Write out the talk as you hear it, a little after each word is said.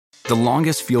The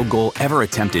longest field goal ever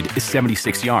attempted is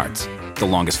 76 yards. The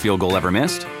longest field goal ever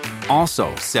missed?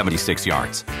 Also 76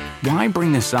 yards. Why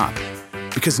bring this up?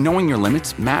 Because knowing your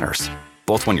limits matters,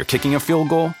 both when you're kicking a field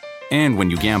goal and when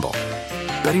you gamble.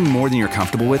 Betting more than you're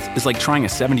comfortable with is like trying a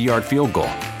 70-yard field goal.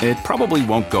 It probably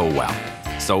won't go well.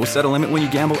 So set a limit when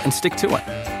you gamble and stick to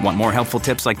it. Want more helpful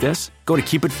tips like this? Go to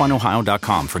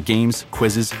keepitfunohio.com for games,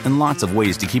 quizzes, and lots of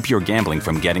ways to keep your gambling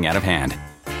from getting out of hand.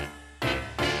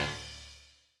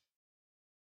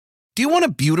 Do you want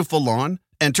a beautiful lawn?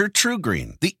 Enter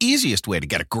TruGreen, the easiest way to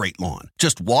get a great lawn.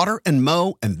 Just water and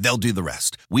mow, and they'll do the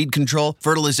rest. Weed control,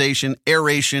 fertilization,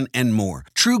 aeration, and more.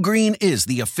 TruGreen is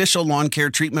the official lawn care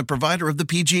treatment provider of the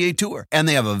PGA Tour, and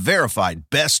they have a verified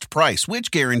best price, which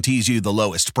guarantees you the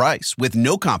lowest price with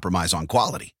no compromise on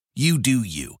quality. You do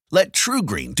you. Let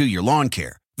TruGreen do your lawn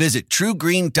care. Visit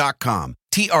TruGreen.com,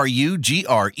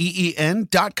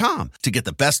 TruGreen.com, to get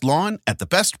the best lawn at the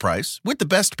best price with the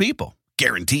best people.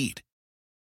 Guaranteed.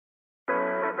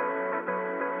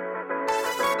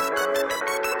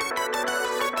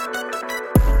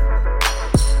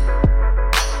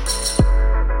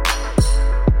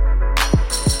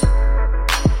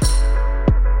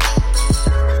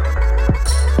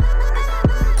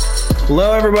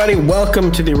 Hello, everybody.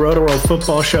 Welcome to the Roto-World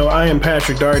Football Show. I am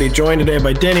Patrick Daugherty, joined today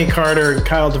by Denny Carter,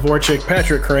 Kyle Dvorchak.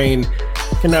 Patrick Crane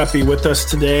cannot be with us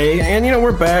today. And,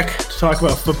 we're back to talk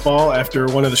about football after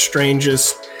one of the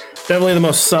strangest, definitely the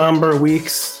most somber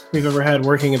weeks we've ever had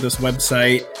working at this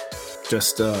website.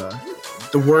 Just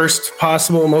the worst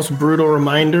possible, most brutal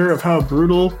reminder of how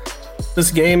brutal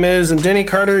this game is. And Denny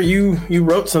Carter, you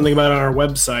wrote something about it on our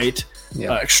website.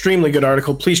 Yeah. Extremely good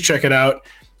article. Please check it out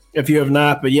if you have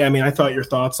not. But yeah, I thought your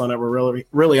thoughts on it were really,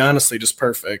 really honestly just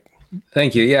perfect.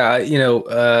 Thank you. Yeah.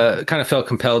 Kind of felt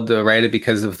compelled to write it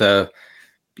because of the,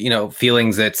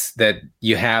 feelings that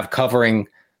you have covering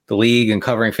the league and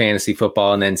covering fantasy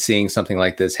football, and then seeing something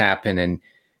like this happen, and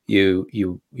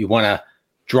you want to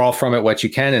draw from it what you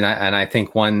can. And I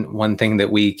think one thing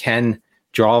that we can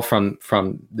draw from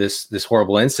this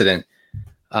horrible incident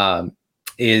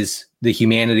is the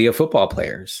humanity of football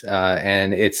players.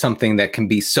 And it's something that can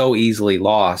be so easily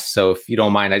lost. So if you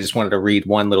don't mind, I just wanted to read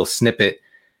one little snippet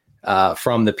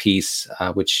from the piece,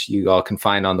 which you all can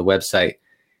find on the website.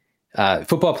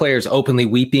 Football players openly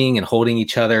weeping and holding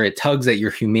each other. It tugs at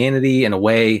your humanity in a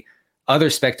way other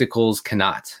spectacles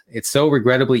cannot. It's so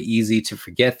regrettably easy to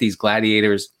forget these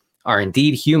gladiators are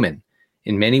indeed human,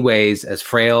 in many ways as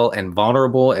frail and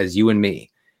vulnerable as you and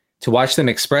me. To watch them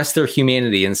express their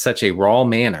humanity in such a raw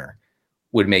manner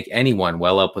would make anyone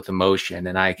well up with emotion.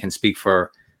 And I can speak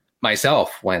for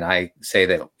myself when I say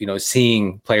that,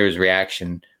 seeing players'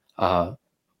 reaction on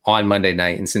Monday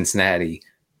night in Cincinnati,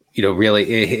 really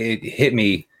it hit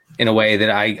me in a way that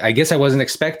I guess I wasn't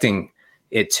expecting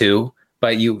it to.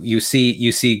 But you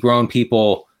see grown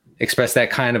people express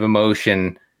that kind of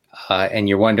emotion, and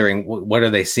you're wondering, what are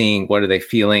they seeing? What are they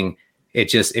feeling?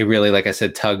 It really, like I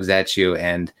said, tugs at you.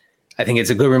 And I think it's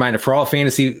a good reminder for all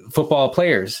fantasy football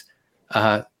players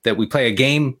that we play a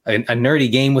game, a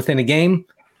nerdy game within a game,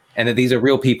 and that these are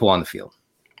real people on the field.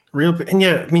 And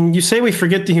yeah, you say we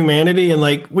forget the humanity, and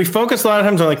we focus a lot of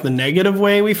times on the negative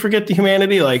way we forget the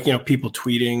humanity, people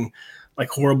tweeting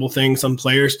horrible things on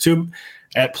players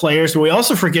at players. But we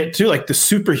also forget too, the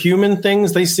superhuman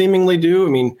things they seemingly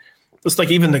do. It's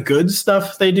even the good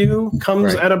stuff they do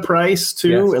comes at a price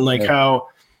too. Yes, and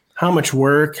how much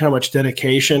work, how much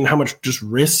dedication, how much just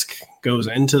risk goes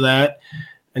into that.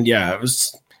 And yeah, it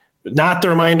was not the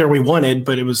reminder we wanted,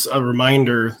 but it was a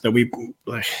reminder that we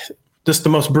just the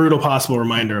most brutal possible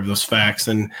reminder of those facts.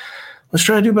 And let's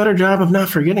try to do a better job of not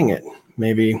forgetting it,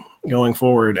 maybe going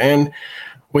forward. And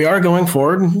we are going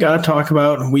forward. Got to talk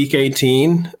about Week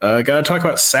 18. Got to talk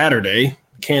about Saturday,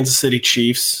 Kansas City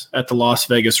Chiefs at the Las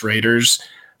Vegas Raiders.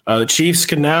 The Chiefs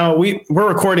can now, we're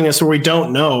recording this where we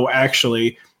don't know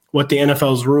actually what the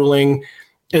NFL's ruling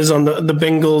is on the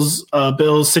Bengals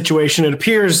Bills situation. It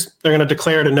appears they're going to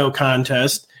declare it a no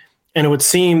contest. And it would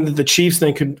seem that the Chiefs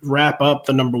then could wrap up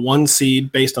the number 1 seed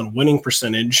based on winning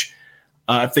percentage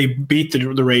if they beat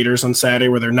the Raiders on Saturday,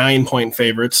 where they're 9-point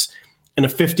favorites, in a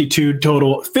 52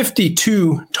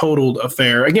 totaled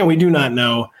affair. Again, we do not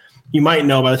know. You might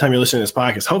know by the time you're listening to this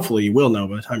podcast. Hopefully you will know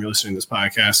by the time you're listening to this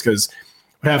podcast, because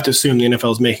we'd have to assume the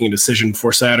NFL is making a decision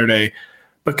for Saturday.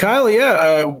 But Kyle,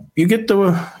 you get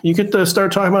to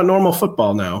start talking about normal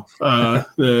football now.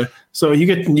 So you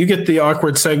get the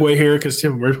awkward segue here, because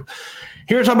we're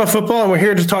here to talk about football, and we're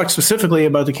here to talk specifically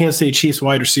about the Kansas City Chiefs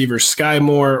wide receiver Sky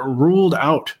Moore, ruled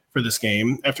out for this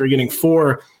game after getting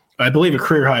 4, I believe a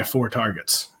career high 4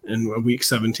 targets in Week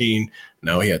 17.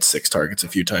 No, he had 6 targets a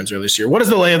few times earlier this year. What is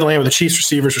the lay of the land with the Chiefs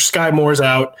receivers? Or Sky Moore's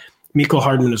out. Mecole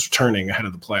Hardman is returning ahead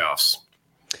of the playoffs.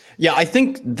 Yeah, I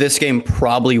think this game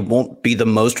probably won't be the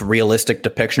most realistic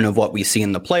depiction of what we see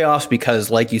in the playoffs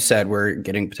because, like you said, we're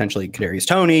getting potentially Kadarius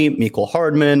Toney, Mecole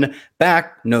Hardman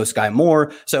back, no Sky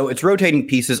Moore. So it's rotating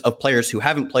pieces of players who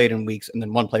haven't played in weeks and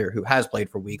then one player who has played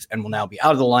for weeks and will now be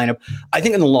out of the lineup. I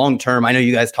think in the long term, I know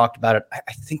you guys talked about it,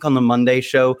 I think on the Monday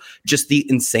show, just the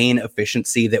insane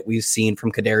efficiency that we've seen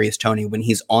from Kadarius Toney when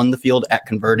he's on the field at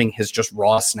converting his just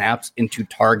raw snaps into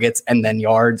targets and then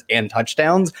yards and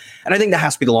touchdowns. And I think that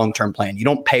has to be the long-term plan. You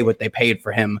don't pay what they paid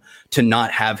for him to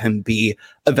not have him be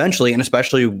eventually, and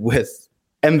especially with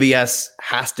MVS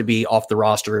has to be off the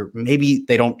roster. Maybe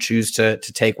they don't choose to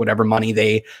take whatever money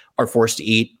they are forced to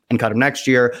eat and cut him next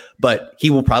year, but he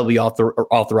will probably be off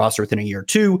the roster within a year or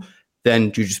two.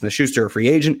 Then Juju Smith-Schuster, a free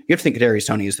agent. You have to think Kadarius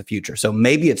Toney is the future. So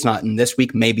maybe it's not in this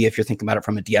week. Maybe if you're thinking about it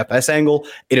from a DFS angle,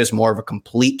 it is more of a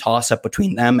complete toss-up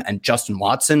between them and Justin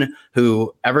Watson,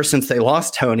 who ever since they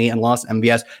lost Toney and lost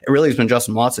MVS, it really has been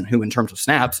Justin Watson who, in terms of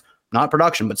snaps, not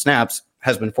production, but snaps,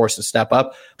 has been forced to step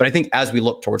up. But I think as we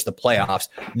look towards the playoffs,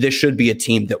 this should be a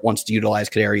team that wants to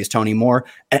utilize Kadarius Toney more.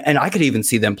 And I could even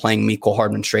see them playing Mecole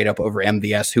Hardman straight up over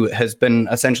MVS, who has been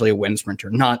essentially a wind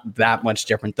sprinter, not that much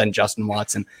different than Justin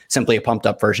Watson, simply a pumped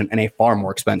up version and a far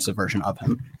more expensive version of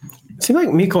him. It seemed like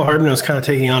Mecole Hardman was kind of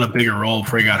taking on a bigger role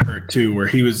before he got hurt too, where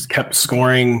he was kept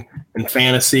scoring in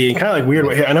fantasy and kind of like weird.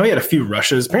 I know he had a few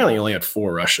rushes. Apparently he only had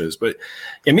 4 rushes, but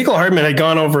yeah, Mecole Hardman had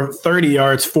gone over 30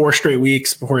 yards 4 straight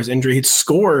weeks before his injury. He'd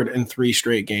scored in 3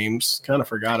 straight games. Kind of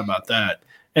forgot about that.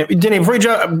 And Denny, before we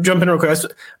jump in real quick, I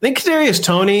think Kadarius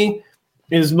Toney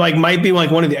is might be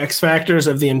one of the X factors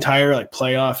of the entire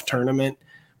playoff tournament.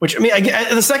 Which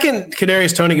the second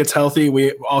Kadarius Toney gets healthy,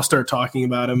 we all start talking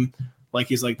about him like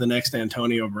he's the next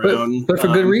Antonio Brown, but for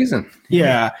good reason.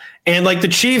 Yeah, and the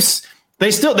Chiefs, they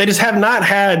just have not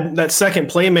had that second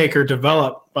playmaker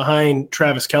develop behind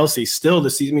Travis Kelce still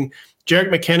this season. Jerick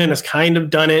McKinnon has kind of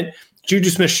done it. Juju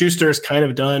Smith-Schuster has kind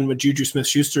of done what Juju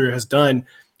Smith-Schuster has done.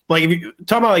 If you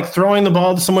talk about throwing the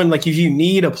ball to someone, if you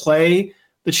need a play,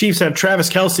 the Chiefs have Travis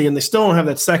Kelce and they still don't have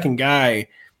that second guy.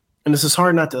 And this is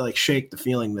hard not to shake the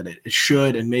feeling that it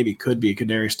should and maybe could be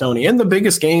Kadarius Toney in the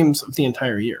biggest games of the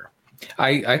entire year.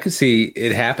 I could see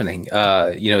it happening.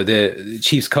 The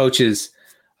Chiefs coaches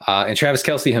and Travis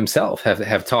Kelce himself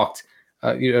have talked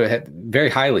very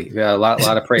highly, a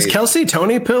lot of praise. Is Kelce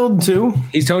Toney pilled too?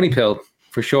 He's Toney pilled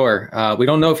for sure. We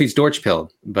don't know if he's Dortch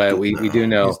pilled, but we do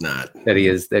know that he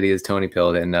is Toney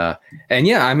pilled. And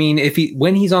yeah,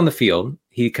 when he's on the field,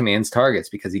 he commands targets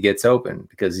because he gets open,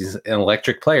 because he's an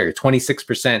electric player.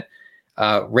 26%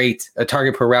 rate, a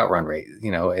target per route run rate,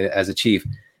 as a Chief.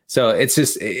 So it's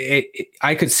just,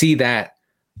 I could see that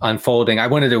unfolding. I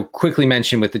wanted to quickly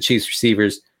mention with the Chiefs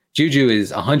receivers, Juju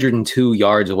is 102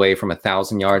 yards away from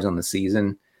 1,000 yards on the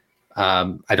season.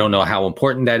 I don't know how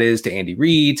important that is to Andy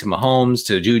Reid, to Mahomes,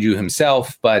 to Juju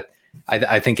himself, but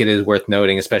I think it is worth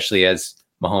noting, especially as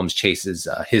Mahomes chases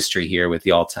history here with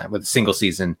the single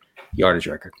season yardage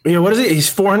record. Yeah, what is it? He's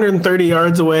 430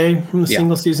 yards away from the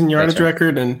single season yardage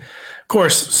record. And of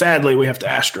course, sadly, we have to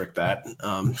asterisk that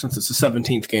since it's the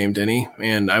 17th game, Denny,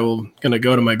 and I will going to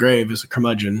go to my grave as a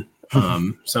curmudgeon.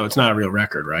 So it's not a real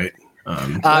record, right?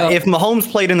 If Mahomes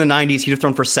played in the 90s, he'd have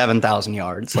thrown for 7,000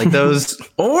 yards. Those.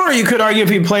 Or you could argue if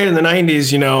he played in the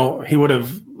 90s, he would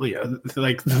have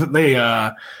they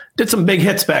did some big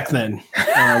hits back then.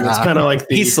 It's kind of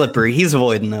he's slippery. He's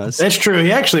avoiding those. That's true.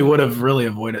 He actually would have really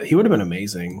avoided. He would have been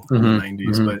amazing in the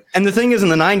 90s. And the thing is, in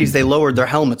the 90s, they lowered their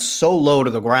helmets so low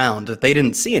to the ground that they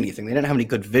didn't see anything. They didn't have any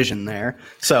good vision there.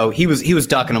 So he was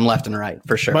ducking them left and right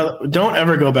for sure. But don't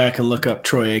ever go back and look up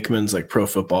Troy Aikman's Pro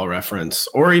Football Reference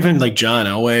or even John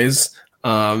Elway's.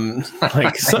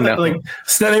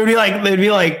 They'd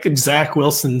be like Zach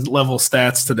Wilson level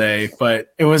stats today,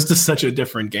 but it was just such a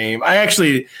different game.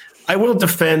 I will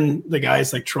defend the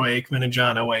guys like Troy Aikman and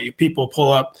John Elway. People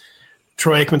pull up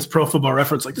Troy Aikman's Pro Football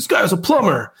Reference this guy was a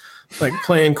plumber,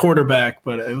 playing quarterback,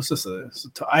 but it was just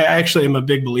I actually am a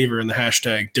big believer in the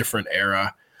hashtag different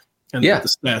era. And the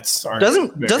stats aren't.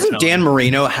 Doesn't Dan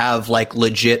Marino have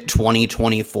legit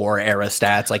 2024 era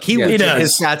stats?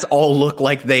 His stats all look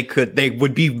like they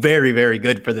would be very, very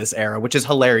good for this era, which is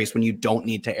hilarious when you don't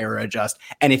need to era adjust.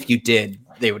 And if you did,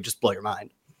 they would just blow your mind.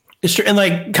 It's true.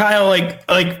 And Kyle,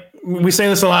 we say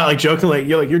this a lot, jokingly,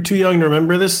 you're too young to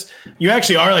remember this. You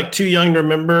actually are too young to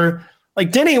remember.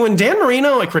 Denny, when Dan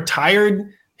Marino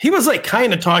retired, he was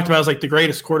kind of talked about as the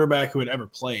greatest quarterback who had ever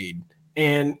played.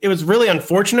 And it was really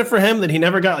unfortunate for him that he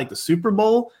never got the Super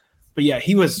Bowl. But yeah,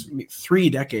 he was 3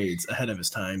 decades ahead of his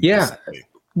time. Yeah.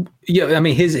 Yeah, I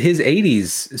mean his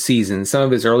 80s seasons, some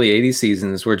of his early 80s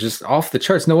seasons were just off the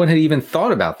charts. No one had even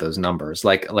thought about those numbers.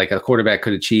 Like a quarterback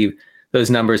could achieve those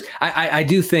numbers. I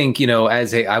do think,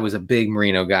 I was a big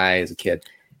Marino guy as a kid.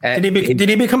 Did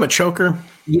he become a choker?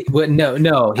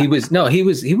 No, he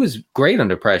was great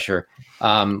under pressure.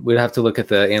 We'd have to look at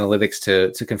the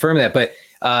analytics to confirm that. But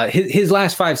his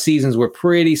last 5 seasons were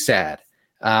pretty sad.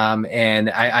 And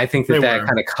I think that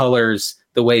kind of colors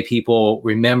the way people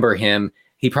remember him.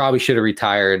 He probably should have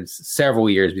retired several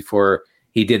years before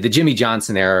he did. The Jimmy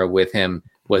Johnson era with him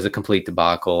was a complete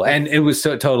debacle, and it was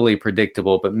so totally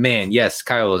predictable. But man, yes,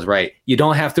 Kyle is right. You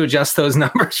don't have to adjust those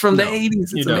numbers from the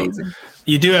 80s. It's amazing.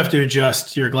 You do have to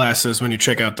adjust your glasses when you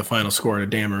check out the final score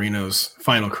of Dan Marino's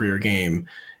final career game,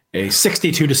 a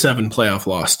 62-7 playoff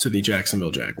loss to the Jacksonville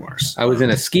Jaguars. I was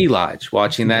in a ski lodge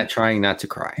watching that, trying not to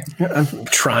cry. I'm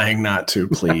trying not to,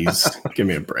 please. Give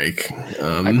me a break.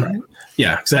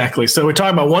 Yeah, exactly. So we're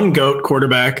talking about one GOAT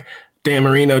quarterback, Dan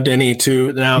Marino, Denny,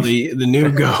 to now the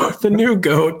new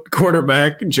GOAT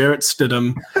quarterback, Jarrett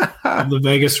Stidham of the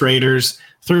Vegas Raiders.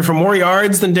 Threw for more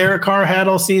yards than Derek Carr had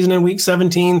all season in Week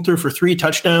 17. Threw for 3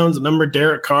 touchdowns, a number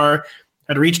Derek Carr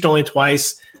had reached only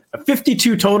twice. A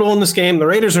 52 total in this game. The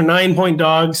Raiders are 9-point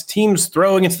dogs. Teams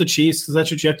throw against the Chiefs because that's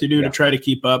what you have to do to try to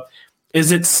keep up.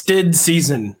 Is it Stid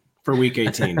season for Week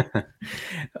 18?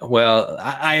 Well,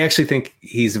 I actually think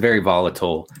he's a very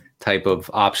volatile type of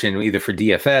option, either for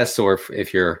DFS or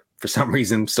if you're for some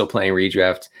reason still playing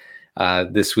redraft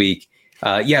this week.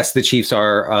 Yes, the Chiefs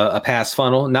are a pass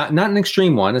funnel, not an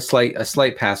extreme one, a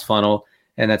slight pass funnel,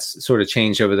 and that's sort of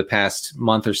changed over the past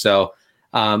month or so.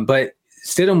 But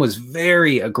Stidham was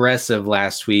very aggressive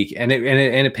last week, and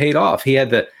it paid off. He had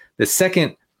the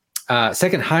second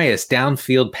highest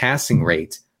downfield passing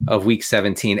rate of Week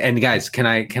 17. And guys, can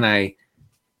I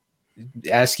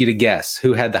ask you to guess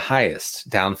who had the highest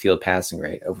downfield passing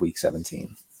rate of Week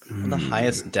 17? The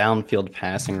highest downfield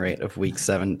passing rate of Week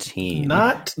 17.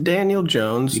 Not Daniel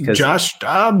Jones. Josh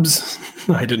Dobbs.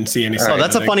 I didn't see any. Oh,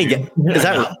 that's a funny guess. Is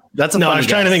that? That's a no. Funny I was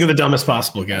trying to think of the dumbest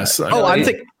possible guess. I'm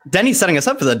thinking Denny's setting us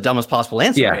up for the dumbest possible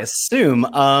answer. Yeah. I assume.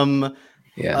 What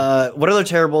other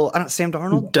terrible? Sam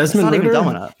Darnold. Desmond not Ridder? Even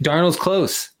dumb enough. Darnold's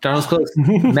close.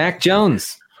 Mac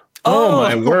Jones. Oh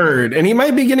my word! And he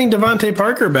might be getting Devontae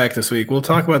Parker back this week. We'll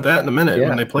talk about that in a minute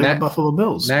when they play the Buffalo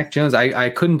Bills. Mac Jones. I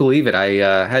couldn't believe it.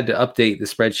 I had to update the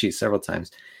spreadsheet several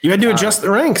times. You had to adjust the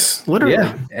ranks, literally.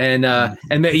 Yeah, and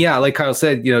like Kyle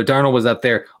said, Darnold was up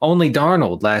there. Only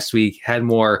Darnold last week had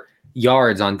more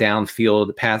yards on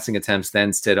downfield passing attempts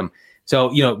than Stidham. So,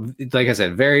 like I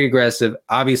said, very aggressive,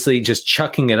 obviously just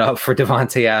chucking it up for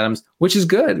Devontae Adams, which is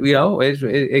good.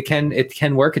 It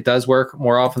can work. It does work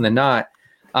more often than not.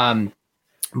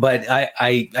 But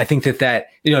I think that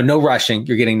no rushing,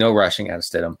 you're getting no rushing out of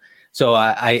Stidham. So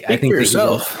I think it's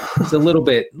a little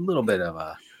bit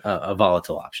of a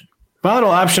volatile option.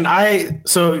 Volatile option.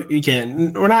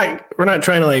 We're not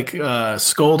trying to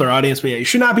scold our audience, but you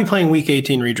should not be playing Week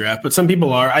 18 redraft, but some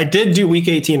people are. I did do Week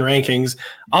 18 rankings.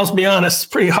 I'll be honest,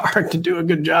 it's pretty hard to do a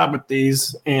good job with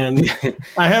these. And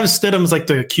I have Stidham's like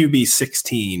the QB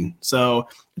 16. So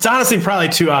it's honestly probably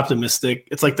too optimistic.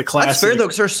 It's like the classic. That's fair though,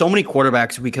 because there's so many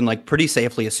quarterbacks we can pretty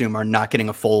safely assume are not getting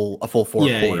a full 4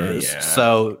 quarters. Yeah.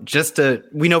 So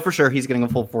we know for sure he's getting a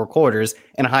full 4 quarters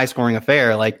in a high scoring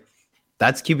affair.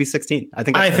 That's QB 16. I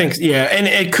think, and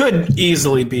it could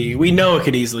easily be. We know it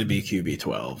could easily be QB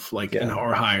 12,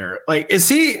 or higher. Is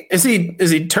he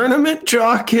tournament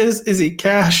chalk? Is he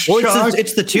cash? Well,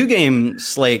 it's the 2-game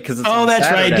slate because. Oh, that's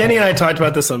Saturday. Right. Denny and I talked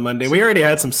about this on Monday. We already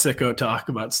had some sicko talk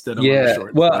about Stidham. Yeah.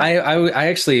 Well, I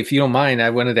actually, if you don't mind,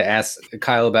 I wanted to ask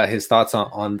Kyle about his thoughts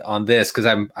on this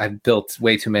because I've built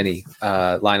way too many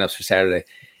lineups for Saturday.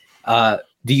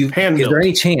 Is there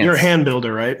any chance you're a hand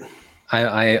builder, right?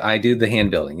 I do the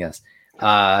hand building, yes.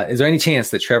 Is there any chance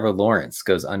that Trevor Lawrence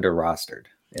goes under rostered?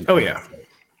 Oh, yeah.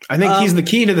 I think he's the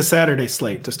key to the Saturday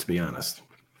slate, just to be honest.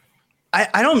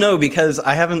 I don't know because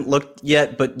I haven't looked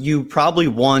yet, but you probably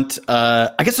want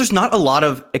I guess there's not a lot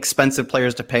of expensive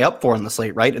players to pay up for in the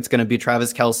slate, right? It's going to be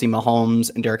Travis Kelce,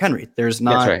 Mahomes, and Derrick Henry. There's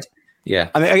not. That's right. Yeah.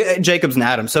 I mean, Jacobs and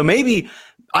Adams. So maybe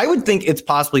I would think it's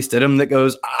possibly Stidham that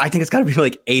goes. I think it's got to be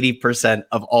 80%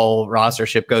 of all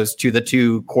rostership goes to the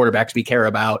 2 quarterbacks we care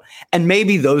about. And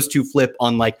maybe those 2 flip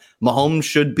on Mahomes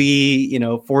should be,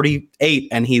 48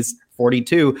 and he's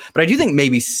 42. But I do think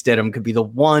maybe Stidham could be the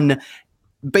one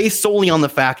based solely on the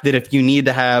fact that if you need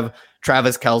to have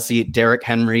Travis Kelce, Derrick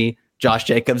Henry, Josh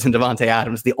Jacobs, and Devontae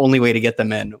Adams, the only way to get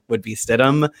them in would be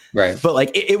Stidham. Right.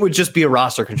 But it would just be a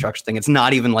roster construction thing. It's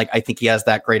not even I think he has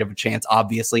that great of a chance,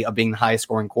 obviously, of being the highest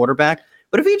scoring quarterback.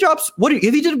 But if he drops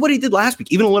if he did what he did last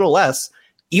week, even a little less,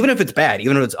 even if it's bad,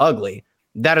 even if it's ugly,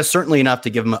 that is certainly enough to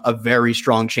give him a very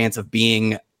strong chance of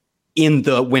being in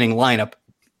the winning lineup,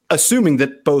 assuming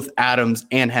that both Adams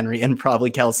and Henry and probably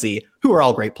Kelsey, who are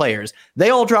all great players, they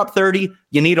all drop 30.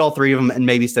 You need all three of them, and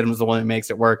maybe Stidham is the one that makes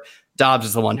it work. Dobbs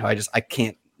is the one who I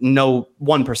can't, no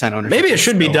 1% ownership. Maybe it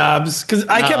should be Dobbs, because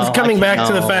I kept coming back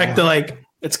to the fact that like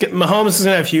Mahomes is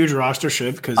going to have huge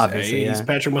rostership because he's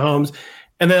Patrick Mahomes.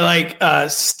 And then like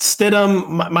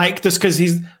Stidham, Mike, just because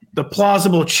he's the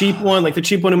plausible cheap one, like the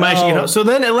cheap one who might, So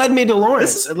then it led me to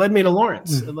Lawrence.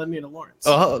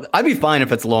 Oh, I'd be fine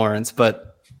if it's Lawrence,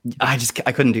 but I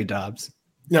couldn't do Dobbs.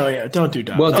 No, yeah, don't do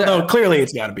Dobbs. Well, clearly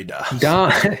it's got to be Dobbs.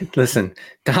 Listen,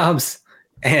 Dobbs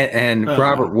and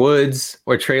Robert Woods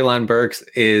or Treylon Burks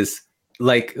is,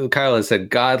 like Kyle has said,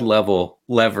 God level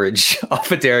leverage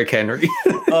off of Derrick Henry.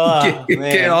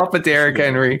 Get off of Derrick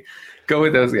Henry. Go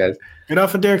with those guys. Get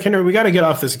off of Derrick Henry. We got to get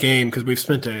off this game because we've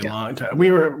spent a long time.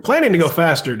 We were planning to go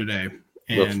faster today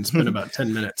and spend about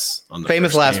 10 minutes on the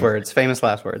famous last words. Famous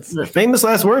last words. The famous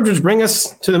last words, which bring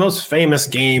us to the most famous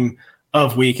game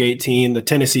of Week 18, the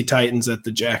Tennessee Titans at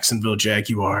the Jacksonville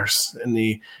Jaguars in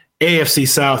the AFC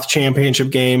South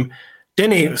Championship game.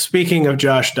 Denny, speaking of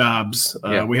Josh Dobbs,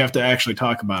 we have to actually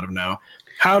talk about him now.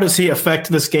 How does he affect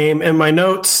this game? In my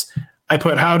notes, I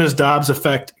put, how does Dobbs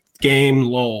affect game?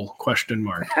 LOL ?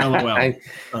 LOL. I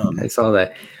saw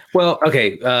that. Well,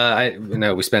 okay. I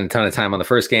know we spent a ton of time on the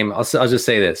first game. I'll just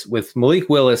say this: with Malik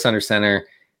Willis under center,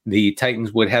 the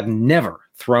Titans would have never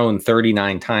thrown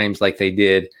 39 times like they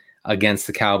did against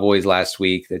the Cowboys last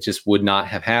week. That just would not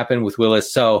have happened with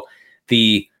Willis. So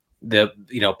the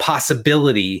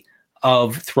possibility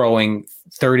of throwing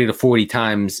 30 to 40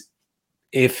 times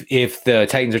if the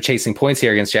Titans are chasing points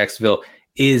here against Jacksonville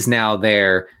is now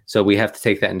there. So we have to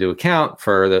take that into account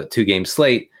for the 2-game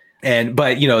slate.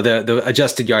 But the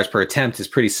adjusted yards per attempt is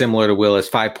pretty similar to Willis,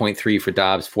 5.3 for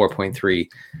Dobbs, 4.3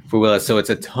 for Willis. So it's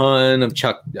a ton of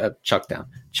check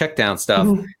down stuff.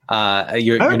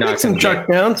 You're not some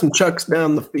chucks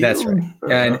down the field. That's right.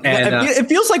 And it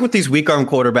feels like with these weak arm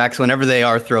quarterbacks, whenever they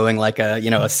are throwing like a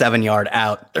 7-yard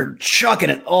out, they're chucking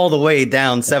it all the way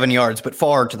down 7 yards, but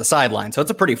far to the sideline. So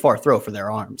it's a pretty far throw for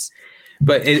their arms.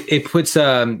 But it puts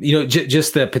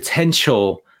just the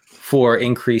potential for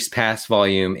increased pass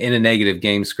volume in a negative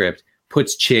game script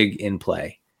puts Chig in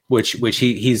play, which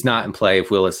he's not in play if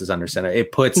Willis is under center.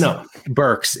 It puts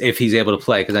Burks if he's able to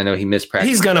play, because I know he missed practice.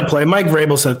 He's going to play. Mike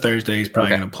Vrabel said Thursday he's probably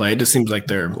going to play. It just seems like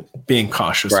they're being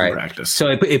cautious in practice. So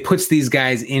it puts these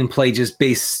guys in play just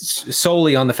based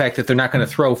solely on the fact that they're not going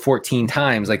to throw 14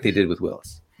 times like they did with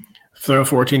Willis. Throw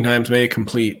 14 times, may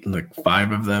complete like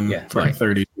 5 of them for like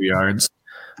 32 yards.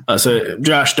 So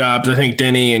Josh Dobbs, I think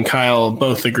Denny and Kyle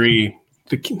both agree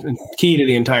the key to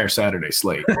the entire Saturday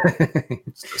slate.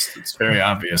 It's very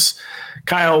obvious.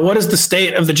 Kyle, what is the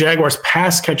state of the Jaguars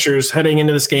pass catchers heading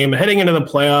into this game, heading into the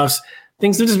playoffs?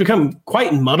 Things have just become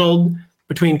quite muddled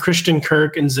between Christian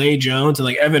Kirk and Zay Jones and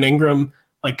like Evan Ingram,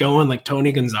 like going like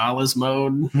Tony Gonzalez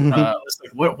mode. It's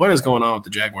like, what is going on with the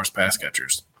Jaguars pass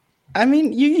catchers? I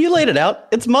mean, you laid it out.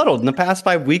 It's muddled. In the past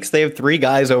 5 weeks, they have 3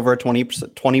 guys over a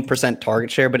 20% target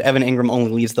share, but Evan Ingram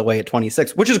only leads the way at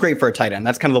 26, which is great for a tight end.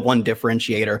 That's kind of the one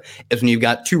differentiator, is when you've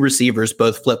got 2 receivers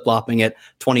both flip-flopping at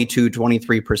 22,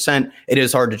 23%. It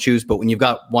is hard to choose, but when you've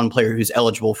got one player who's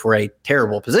eligible for a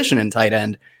terrible position in tight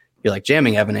end, you're like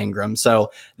jamming Evan Ingram.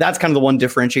 So that's kind of the one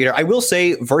differentiator. I will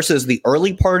say, versus the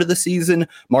early part of the season,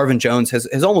 Marvin Jones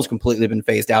has almost completely been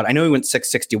phased out. I know he went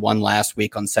 661 last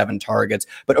week on 7 targets,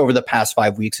 but over the past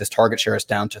 5 weeks, his target share is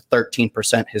down to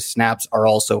 13%. His snaps are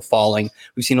also falling.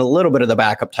 We've seen a little bit of the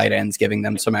backup tight ends giving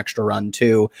them some extra run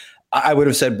too. I would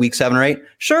have said week 7 or 8.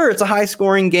 Sure, it's a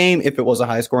high-scoring game. If it was a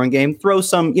high-scoring game, throw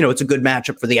some, it's a good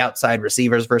matchup for the outside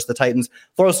receivers versus the Titans.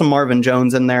 Throw some Marvin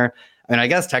Jones in there. I mean, I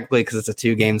guess technically because it's a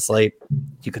 2-game slate,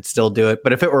 you could still do it.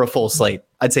 But if it were a full slate,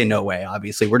 I'd say no way.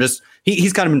 Obviously,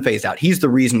 he's kind of been phased out. He's the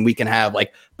reason we can have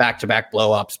like back-to-back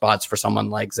blow-up spots for someone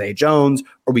like Zay Jones,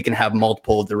 or we can have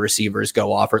multiple of the receivers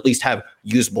go off, or at least have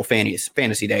usable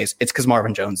fantasy days. It's because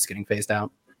Marvin Jones is getting phased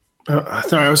out.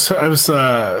 Sorry, I was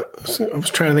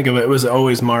trying to think of it. It was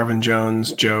always Marvin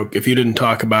Jones' joke. If you didn't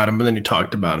talk about him, but then you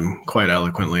talked about him quite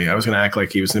eloquently, I was going to act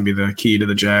like he was going to be the key to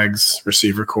the Jags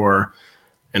receiver core.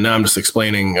 And now I'm just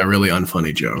explaining a really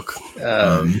unfunny joke.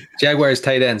 Jaguars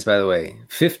tight ends, by the way,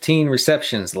 15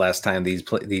 receptions the last time these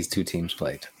 2 teams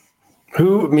played.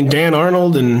 Who? I mean, Dan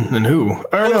Arnold and who?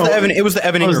 It was the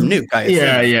Evan Ingram nuke.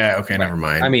 Yeah. Okay, never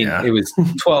mind. I mean, it was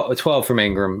 12 from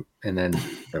Ingram and then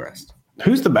the rest.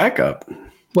 Who's the backup?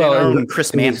 Well,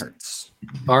 Chris Manhertz.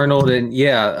 Arnold and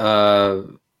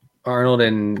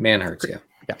Manhertz.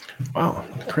 Yeah. Wow,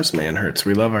 Chris Manhertz.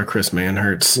 We love our Chris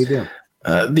Manhertz. We do.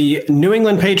 The New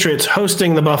England Patriots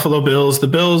hosting the Buffalo Bills. The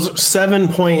Bills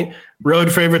 7-point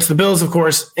road favorites. The Bills, of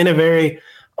course, in a very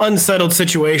unsettled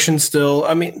situation still.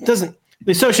 I mean, the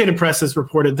Associated Press has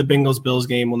reported the Bengals-Bills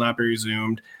game will not be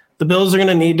resumed. The Bills are going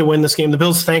to need to win this game. The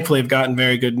Bills, thankfully, have gotten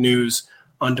very good news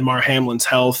on Damar Hamlin's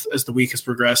health as the week has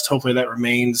progressed. Hopefully that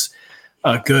remains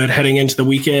good heading into the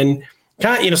weekend.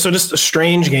 So just a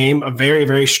strange game, a very,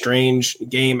 very strange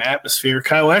game atmosphere.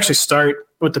 Kyle, we'll actually start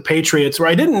with the Patriots, where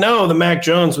I didn't know that Mac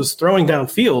Jones was throwing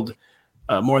downfield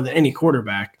more than any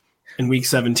quarterback in Week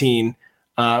 17.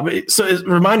 So is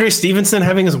Rhamondre Stevenson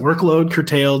having his workload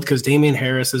curtailed because Damian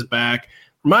Harris is back?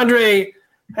 Rhamondre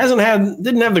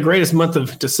didn't have the greatest month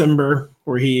of December,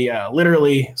 where he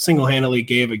literally single-handedly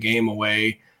gave a game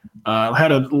away.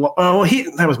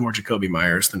 That was more Jacoby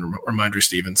Myers than Rhamondre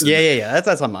Stevenson. Yeah.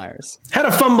 That's on Myers. Had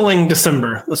a fumbling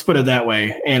December, let's put it that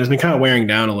way, and has been kind of wearing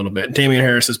down a little bit. Damian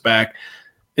Harris is back.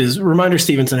 Is Rhamondre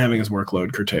Stevenson having his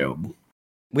workload curtailed?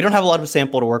 We don't have a lot of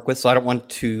sample to work with, so I don't want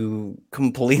to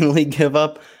completely give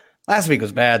up. Last week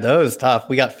was bad, though. It was tough.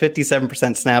 We got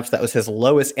 57% snaps. That was his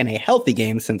lowest in a healthy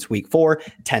game since week 4.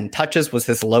 10 touches was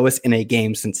his lowest in a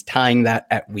game since tying that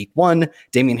at week 1.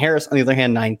 Damian Harris, on the other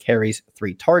hand, 9 carries,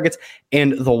 3 targets.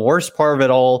 And the worst part of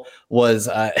it all was,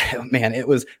 it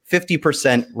was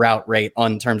 50% route rate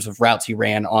on terms of routes he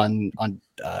ran on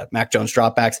Mac Jones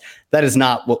dropbacks. That is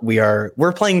not what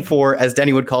we're playing for, as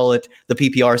Denny would call it, the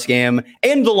PPR scam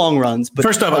and the long runs. But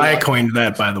first off, I coined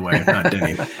that, by the way, not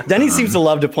Denny. Denny seems to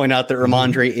love to point out that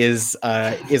Rhamondre is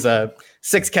a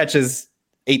 6 catches,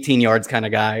 18 yards kind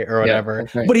of guy or whatever.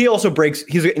 Yeah, right. But he also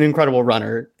he's an incredible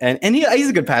runner. And he's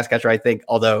a good pass catcher, I think,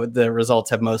 although the results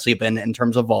have mostly been in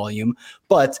terms of volume.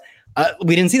 But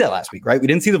we didn't see that last week, right? We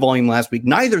didn't see the volume last week,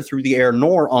 neither through the air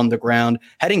nor on the ground.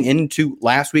 Heading into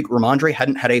last week, Rhamondre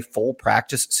hadn't had a full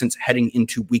practice since heading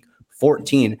into week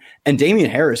 14. And Damian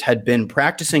Harris had been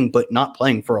practicing but not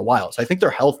playing for a while. So I think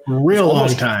their health long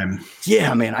time.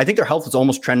 Yeah, man. I think their health was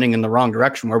almost trending in the wrong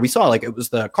direction, where we saw it was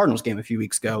the Cardinals game a few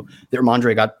weeks ago that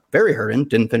Rhamondre got very hurt in,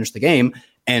 didn't finish the game,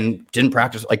 and didn't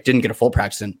practice, didn't get a full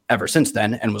practice in ever since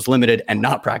then, and was limited and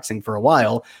not practicing for a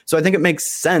while. So I think it makes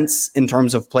sense in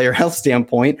terms of player health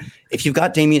standpoint. If you've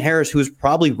got Damian Harris, who is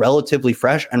probably relatively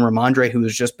fresh, and Rhamondre, who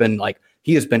has just been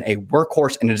he has been a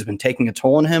workhorse and it has been taking a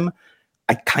toll on him,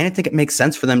 I kind of think it makes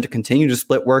sense for them to continue to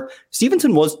split work.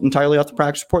 Stevenson was entirely off the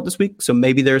practice report this week, so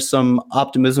maybe there's some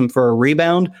optimism for a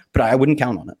rebound, but I wouldn't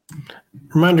count on it.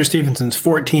 Rhamondre Stevenson's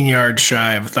 14 yards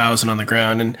shy of 1,000 on the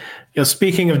ground. And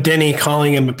speaking of Denny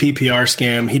calling him a PPR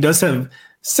scam, he does have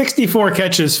 64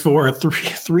 catches for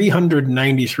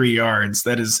 393 yards.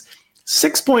 That is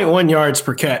 6.1 yards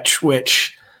per catch,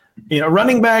 which,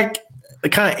 running back, the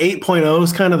kind of 8.0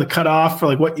 is kind of the cutoff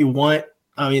for what you want.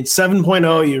 I mean,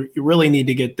 7.0, you really need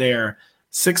to get there.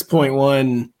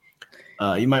 6.1,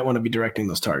 you might want to be directing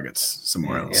those targets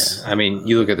somewhere else. Yeah. I mean,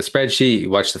 you look at the spreadsheet, you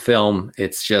watch the film,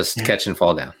 it's just catch and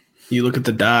fall down. You look at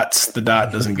the dots, the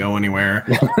dot doesn't go anywhere.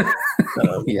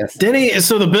 Yes. Denny,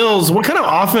 so the Bills, what kind of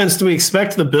offense do we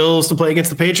expect the Bills to play against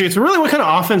the Patriots? Really, what kind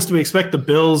of offense do we expect the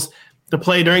Bills to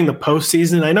play during the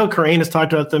postseason? I know Corain has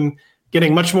talked about them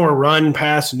getting much more run,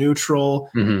 pass, neutral.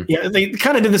 Mm-hmm. Yeah, they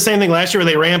kind of did the same thing last year where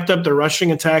they ramped up their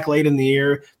rushing attack late in the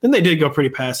year. Then they did go pretty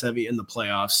pass heavy in the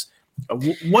playoffs.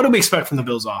 What do we expect from the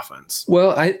Bills offense?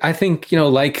 Well, I think,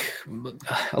 like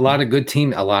a lot of good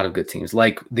teams,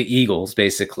 like the Eagles,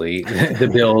 basically,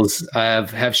 the Bills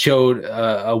have showed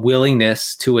a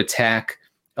willingness to attack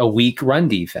a weak run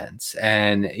defense.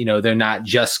 And, they're not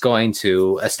just going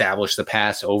to establish the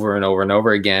pass over and over and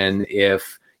over again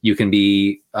if you can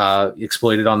be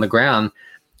exploited on the ground.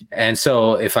 And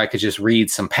so if I could just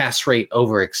read some pass rate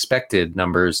over expected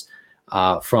numbers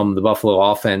from the Buffalo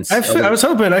offense. I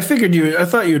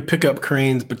thought you would pick up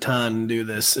Crane's baton and do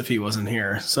this if he wasn't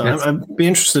here. So I'd be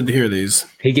interested to hear these.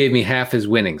 He gave me half his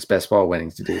winnings, best ball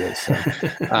winnings, to do this.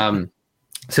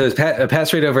 So his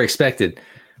pass rate over expected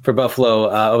for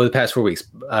Buffalo over the past 4 weeks,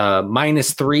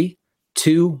 -3,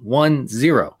 2, 1,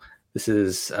 0. This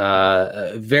is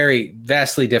very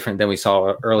vastly different than we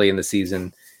saw early in the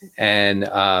season. And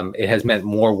it has meant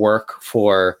more work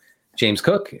for James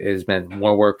Cook. It has meant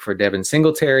more work for Devin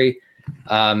Singletary.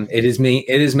 It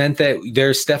has meant that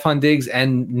there's Stephon Diggs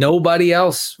and nobody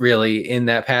else really in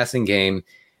that passing game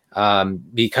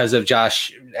because of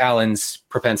Josh Allen's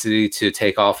propensity to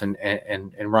take off and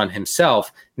run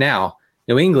himself. Now,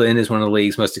 New England is one of the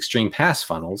league's most extreme pass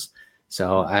funnels.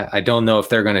 So I don't know if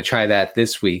they're going to try that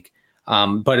this week.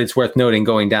 But it's worth noting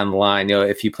going down the line,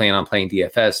 if you plan on playing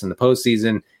DFS in the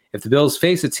postseason, if the Bills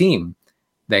face a team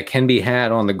that can be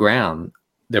had on the ground,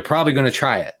 they're probably going to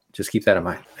try it. Just keep that in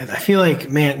mind. I feel like,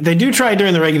 man, they do try it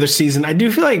during the regular season. I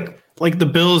do feel like like the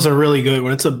Bills are really good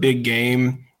when it's a big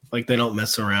game. Like they don't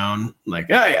mess around. Like,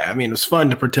 yeah. I mean, it was fun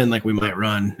to pretend like we might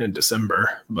run in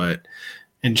December, but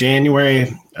in January,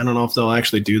 I don't know if they'll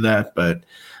actually do that. But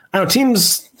I don't know,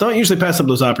 teams don't usually pass up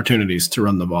those opportunities to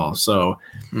run the ball. So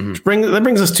that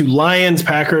brings us to Lions,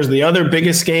 Packers, the other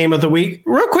biggest game of the week.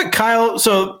 Real quick, Kyle.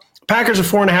 So Packers are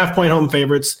 4.5-point home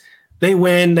favorites. They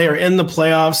win. They are in the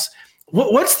playoffs.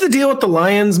 What's the deal with the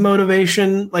Lions'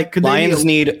 motivation? Like, could Lions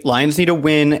need a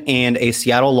win and a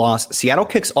Seattle loss. Seattle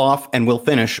kicks off and will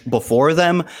finish before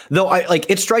them. Though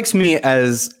it strikes me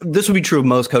as this would be true of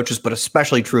most coaches, but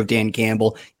especially true of Dan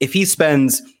Campbell. If he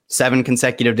spends 7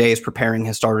 consecutive days preparing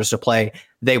his starters to play,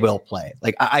 they will play.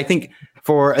 Like I think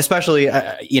for especially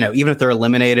even if they're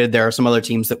eliminated, there are some other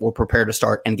teams that will prepare to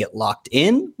start and get locked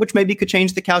in, which maybe could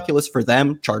change the calculus for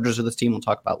them. Chargers are this team we'll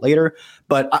talk about later,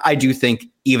 but I do think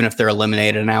even if they're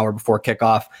eliminated an hour before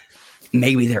kickoff,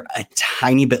 maybe they're a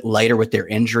tiny bit lighter with their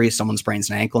injury. Someone sprains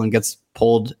an ankle and gets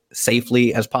pulled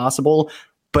safely as possible.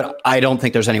 But I don't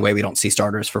think there's any way we don't see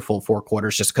starters for full 4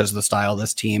 quarters just because of the style of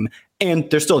this team. And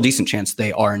there's still a decent chance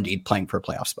they are indeed playing for a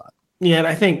playoff spot. Yeah, and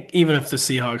I think even if the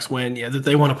Seahawks win, that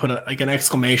they want to put an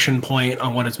exclamation point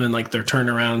on what has been like their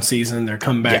turnaround season, their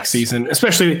comeback season,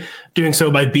 especially doing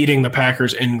so by beating the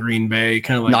Packers in Green Bay,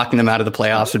 kind of like knocking them out of the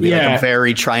playoffs would be like a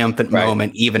very triumphant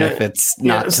moment, even if it's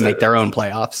not to make their own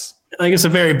playoffs. I guess a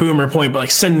very boomer point, but like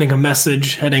sending a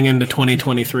message heading into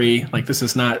 2023, like this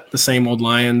is not the same old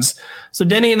Lions. So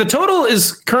Denny, the total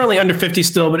is currently under 50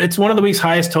 still, but it's one of the week's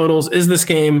highest totals. Is this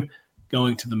game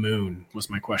going to the moon? Was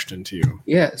my question to you.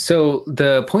 Yeah. So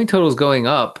the point total is going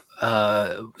up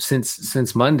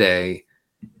since Monday.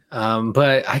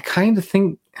 But I kind of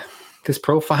think this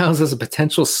profiles as a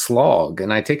potential slog,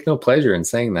 and I take no pleasure in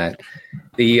saying that.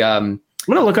 I'm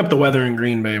going to look up the weather in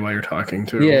Green Bay while you're talking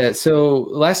too. Yeah. So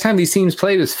last time these teams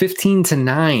played was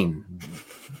 15-9.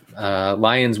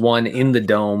 Lions won in the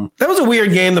Dome. That was a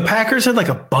weird game. The Packers had like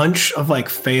a bunch of like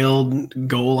failed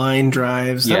goal line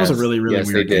drives. That was a really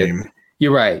weird game.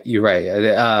 You're right.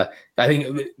 I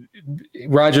think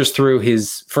Rodgers threw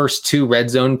his first 2 red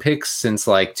zone picks since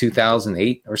like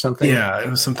 2008 or something. Yeah, it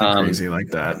was something crazy like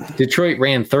that. Detroit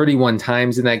ran 31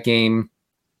 times in that game.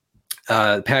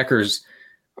 Packers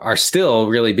are still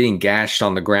really being gashed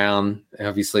on the ground.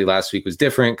 Obviously, last week was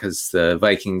different because the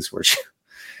Vikings were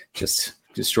just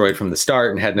destroyed from the start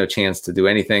and had no chance to do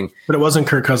anything. But it wasn't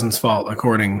Kirk Cousins' fault,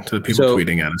 according to the people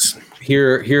tweeting at us.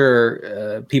 Here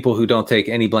are people who don't take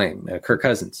any blame. Kirk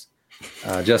Cousins,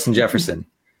 Justin Jefferson,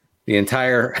 the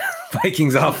entire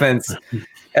Vikings offense,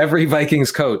 every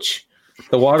Vikings coach,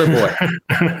 the water boy,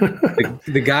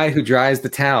 the guy who dries the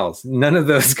towels. None of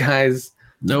those guys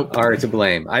are to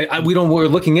blame. We're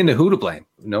looking into who to blame.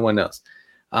 No one knows.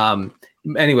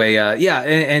 Anyway,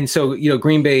 and so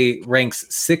Green Bay ranks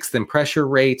 6th in pressure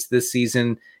rates this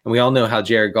season, and we all know how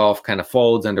Jared Goff kind of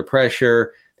folds under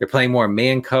pressure. They're playing more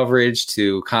man coverage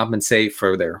to compensate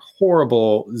for their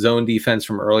horrible zone defense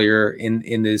from earlier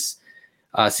in this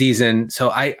season. So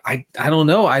I don't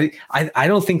know. I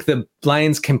don't think the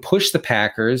Lions can push the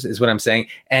Packers, is what I'm saying,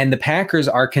 and the Packers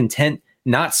are content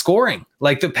not scoring.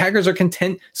 Like the Packers are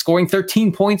content scoring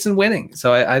 13 points and winning.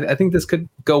 So I think this could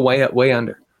go way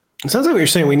under. It sounds like what you're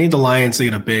saying. We need the Lions to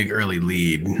get a big early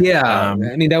lead. Yeah. I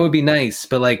mean, that would be nice,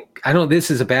 but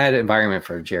this is a bad environment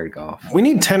for Jared Goff. We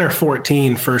need 10 or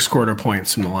 14 first quarter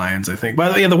points from the Lions, I think. By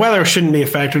the way, the weather shouldn't be a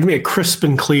factor. It'll be a crisp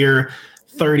and clear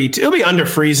 32. It'll be under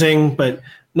freezing, but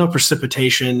no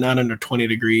precipitation, not under 20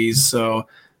 degrees. So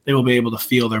they will be able to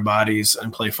feel their bodies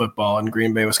and play football in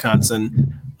Green Bay,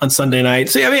 Wisconsin on Sunday night.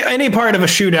 So, I mean, any part of a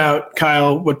shootout,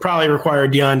 Kyle, would probably require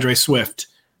D'Onta Swift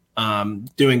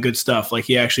doing good stuff like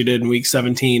he actually did in week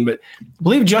 17. But I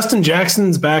believe Justin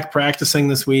Jackson's back practicing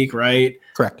this week, right?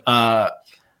 Correct. I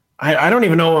don't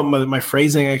even know what my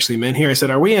phrasing actually meant here. I said,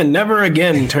 are we in never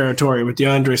again territory with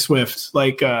D'Onta Swift?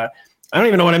 I don't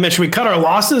even know what I meant. Should we cut our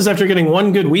losses after getting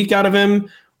one good week out of him?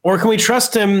 Or can we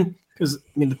trust him? Because,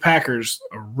 the Packers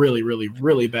are really, really,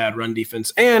 really bad run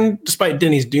defense. And despite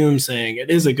Denny's doom saying it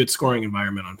is a good scoring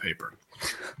environment on paper.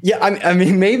 Yeah, I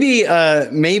mean,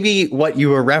 maybe what you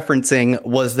were referencing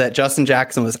was that Justin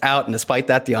Jackson was out, and despite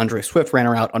that, D'Onta Swift ran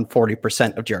around on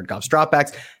 40% of Jared Goff's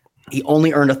dropbacks. He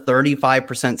only earned a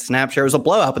 35% snap share. It was a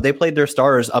blowout, but they played their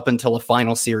starters up until a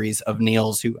final series of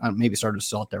Niels, who maybe started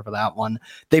still out there for that one.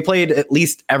 They played at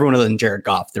least everyone other than Jared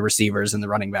Goff. The receivers and the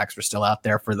running backs were still out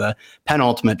there for the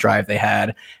penultimate drive they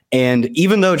had. And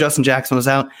even though Justin Jackson was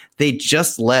out, they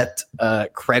just let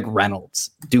Craig Reynolds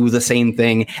do the same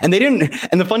thing. And they didn't.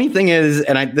 And the funny thing is,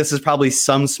 and this is probably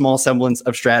some small semblance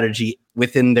of strategy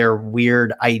within their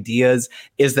weird ideas,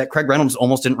 is that Craig Reynolds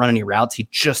almost didn't run any routes. He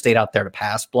just stayed out there to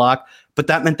pass block. but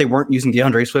that meant they weren't using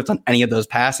D'Onta Swift on any of those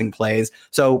passing plays.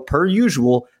 So per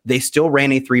usual, they still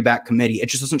ran a 3-back committee. It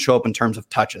just doesn't show up in terms of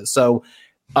touches. So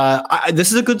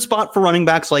this is a good spot for running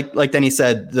backs. Like Denny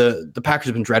said, the Packers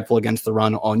have been dreadful against the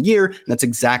run all year. And that's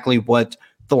exactly what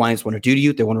the Lions want to do to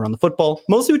you. They want to run the football,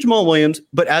 mostly with Jamal Williams.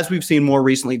 But as we've seen more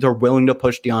recently, they're willing to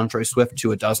push D'Onta Swift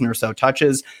to a dozen or so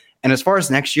touches. And as far as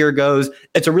next year goes,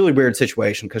 it's a really weird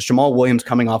situation because Jamal Williams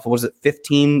coming off of,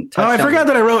 15 touchdowns? Oh, I forgot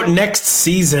that I wrote next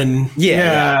season.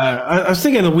 Yeah. I was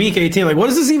thinking the week 18, like, what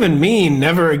does this even mean?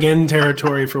 Never again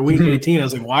territory for week 18. I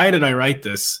was like, why did I write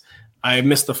this? I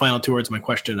missed the final 2 words of my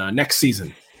question. Next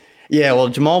season. Yeah, well,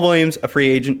 Jamal Williams, a free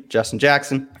agent. Justin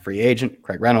Jackson, a free agent.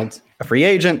 Craig Reynolds, a free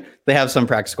agent. They have some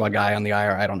practice squad guy on the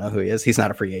IR. I don't know who he is. He's not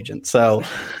a free agent. So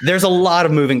there's a lot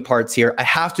of moving parts here. I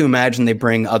have to imagine they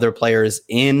bring other players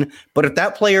in. But if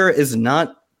that player is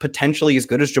not potentially as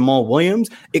good as Jamal Williams,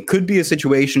 it could be a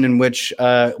situation in which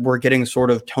we're getting sort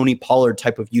of Tony Pollard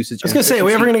type of usage. I was going to say, are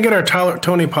we ever going to get our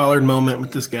Tony Pollard moment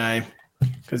with this guy?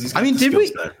 Because he's did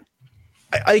we?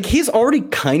 He's already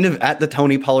kind of at the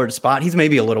Tony Pollard spot. He's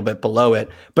maybe a little bit below it,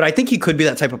 but I think he could be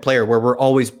that type of player where we're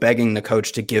always begging the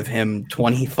coach to give him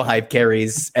 25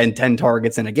 carries and 10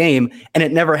 targets in a game, and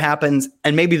it never happens.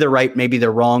 And maybe they're right, maybe they're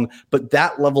wrong, but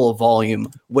that level of volume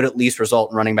would at least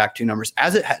result in running back 2 numbers,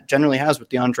 as it generally has with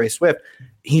D'Onta Swift.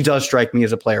 He does strike me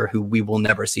as a player who we will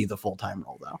never see the full-time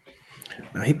role, though.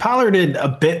 He Pollarded a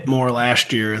bit more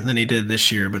last year than he did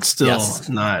this year, but still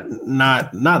not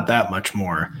that much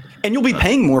more. And you'll be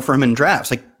paying more for him in drafts.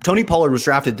 Like Tony Pollard was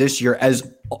drafted this year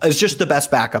as just the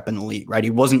best backup in the league, right? He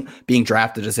wasn't being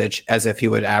drafted as if he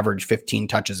would average 15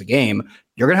 touches a game.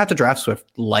 You're going to have to draft Swift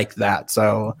like that.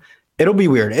 So it'll be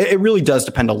weird. It really does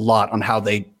depend a lot on how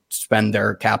they spend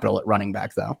their capital at running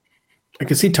back, though. I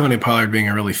can see Tony Pollard being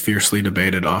a really fiercely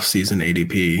debated offseason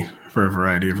ADP for a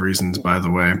variety of reasons, by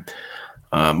the way.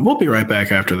 We'll be right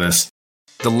back after this.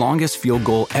 The longest field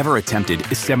goal ever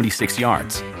attempted is 76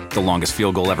 yards. The longest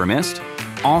field goal ever missed?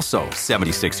 Also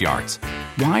 76 yards.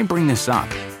 Why bring this up?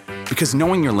 Because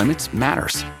knowing your limits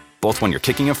matters, both when you're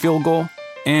kicking a field goal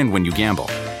and when you gamble.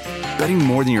 Betting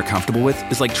more than you're comfortable with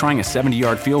is like trying a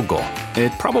 70-yard field goal.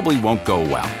 It probably won't go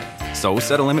well. So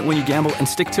set a limit when you gamble and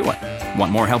stick to it.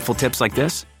 Want more helpful tips like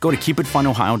this? Go to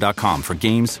keepitfunohio.com for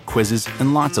games, quizzes,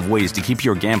 and lots of ways to keep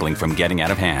your gambling from getting out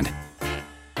of hand.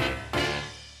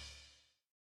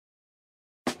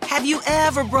 Have you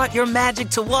ever brought your magic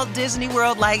to Walt Disney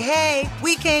World like, hey,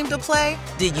 we came to play?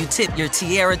 Did you tip your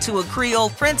tiara to a Creole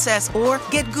princess or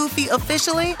get goofy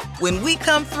officially? When we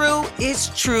come through,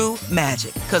 it's true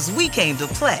magic, because we came to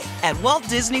play at Walt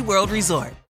Disney World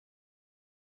Resort.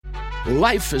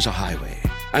 Life is a highway,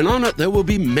 and on it there will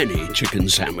be many chicken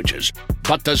sandwiches.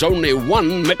 But there's only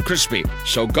one McCrispy.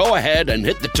 So go ahead and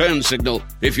hit the turn signal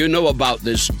if you know about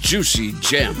this juicy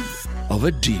gem of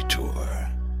a detour.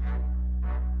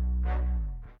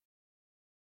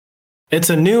 It's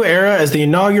a new era as the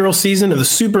inaugural season of the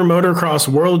Super Motocross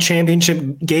World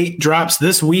Championship gate drops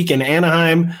this week in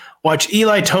Anaheim. Watch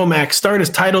Eli Tomac start his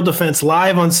title defense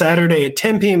live on Saturday at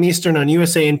 10 p.m. Eastern on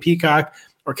USA and Peacock,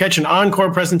 or catch an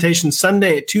encore presentation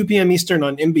Sunday at 2 p.m. Eastern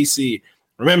on NBC.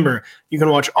 Remember, you can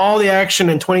watch all the action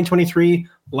in 2023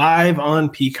 live on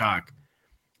Peacock.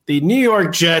 The New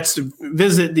York Jets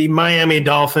visit the Miami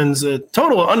Dolphins, a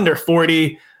total under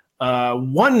 40.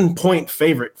 1 point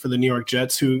favorite for the New York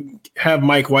Jets, who have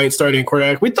Mike White starting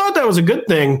quarterback. We thought that was a good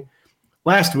thing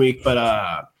last week, but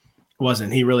it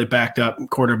wasn't. He really backed up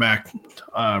quarterback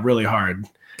really hard.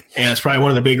 And it's probably one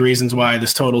of the big reasons why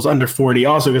this total's under 40.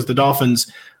 Also, because the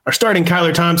Dolphins are starting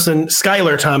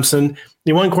Skylar Thompson,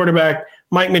 the one quarterback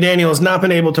Mike McDaniel has not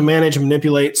been able to manage and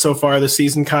manipulate so far this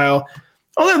season, Kyle.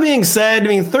 All that being said,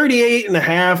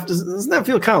 38.5, doesn't that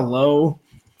feel kind of low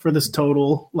for this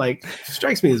total? Like,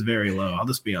 strikes me as very low. I'll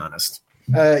just be honest.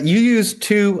 You used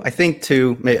two, I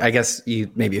guess you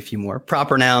maybe a few more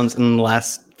proper nouns in the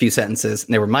last few sentences.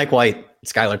 And they were Mike White,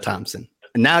 Skylar Thompson.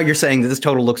 And now you're saying that this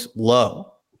total looks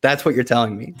low. That's what you're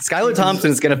telling me. Skylar Thompson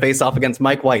is going to face off against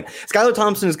Mike White. Skylar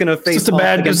Thompson is going to face off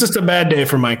against... It's just a bad day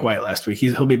for Mike White last week.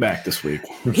 He'll be back this week.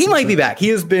 He might be back. He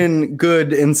has been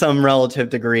good in some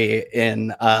relative degree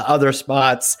in other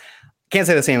spots. Can't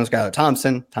say the same as Skylar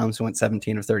Thompson. Thompson went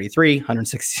 17 of 33,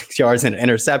 166 yards and an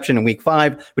interception in week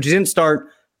 5, which he didn't start.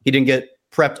 He didn't get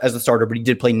prepped as a starter, but he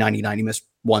did play 99. He missed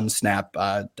one snap.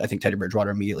 I think Teddy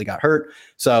Bridgewater immediately got hurt.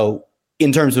 So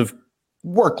in terms of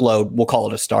workload, we'll call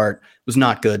it a start. It was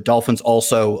not good. Dolphins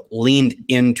also leaned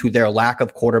into their lack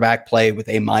of quarterback play with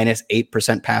a minus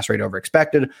 8% pass rate over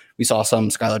expected. We saw some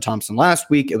Skylar Thompson last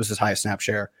week. It was his highest snap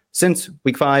share since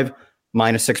week 5,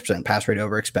 minus 6% pass rate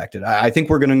over expected. I think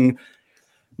we're going to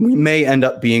we may end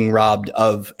up being robbed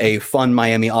of a fun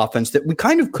Miami offense that we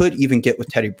kind of could even get with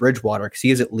Teddy Bridgewater, because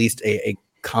he is at least a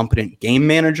competent game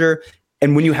manager.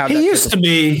 And when you have, he used to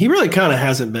be, he really kind of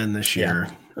hasn't been this year.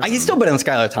 He's still better than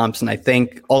Skylar Thompson, I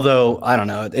think. Although I don't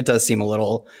know, it does seem a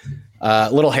little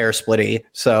hair splitty.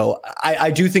 So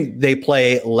I do think they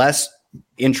play less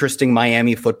interesting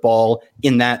Miami football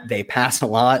in that they pass a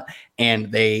lot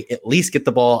and they at least get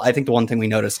the ball. I think the one thing we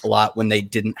noticed a lot when they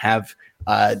didn't have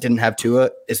Tua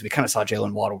is we kind of saw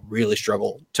Jalen Waddle really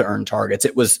struggle to earn targets.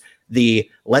 It was the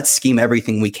let's scheme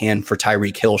everything we can for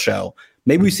Tyreek Hill show.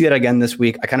 Maybe we see it again this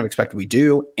week. I kind of expect we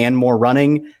do, and more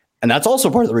running. And that's also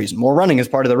part of the reason. More running is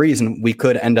part of the reason we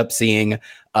could end up seeing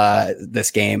this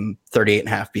game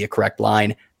 38.5 be a correct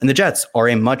line. And the Jets are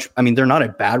they're not a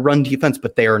bad run defense,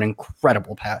 but they are an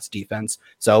incredible pass defense.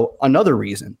 So another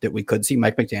reason that we could see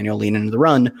Mike McDaniel lean into the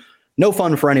run. No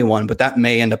fun for anyone, but that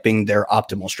may end up being their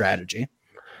optimal strategy.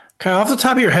 Kyle, off the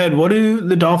top of your head, what do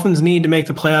the Dolphins need to make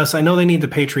the playoffs? I know they need the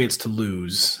Patriots to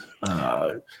lose.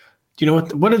 Do you know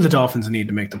what do the Dolphins need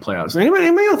to make the playoffs? Anybody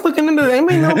else looking into that?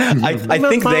 Anybody know? I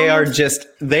think they are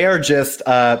just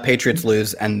Patriots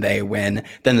lose and they win.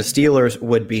 Then the Steelers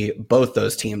would be both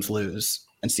those teams lose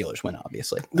and Steelers win,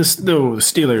 obviously. The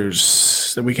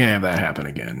Steelers, we can't have that happen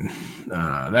again.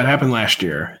 That happened last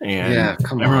year, and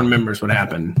everyone remembers what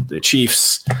happened. The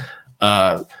Chiefs.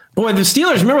 Boy, the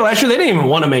Steelers, remember last year, they didn't even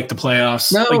want to make the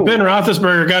playoffs. No. Like Ben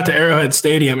Roethlisberger got to Arrowhead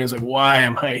Stadium. He was like, why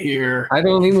am I here? I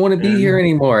don't even want to be here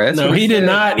anymore. He did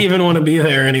not even want to be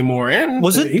there anymore. And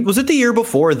was it the year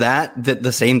before that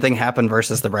the same thing happened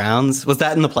versus the Browns? Was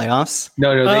that in the playoffs?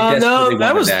 No, they desperately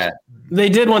wanted that. They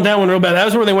did want that one real bad. That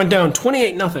was where they went down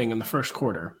 28-0 in the first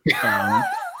quarter.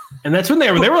 And that's when they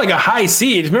were like a high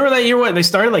seed. Remember that year? They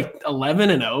started like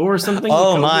 11-0 or something.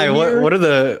 Oh my! What are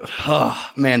the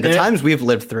times we've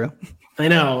lived through? I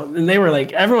know, and they were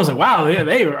like, everyone was like, "Wow,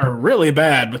 they are really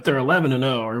bad," but they're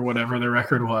 11-0 or whatever their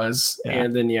record was. Yeah.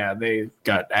 And then they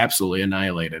got absolutely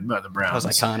annihilated by the Browns. That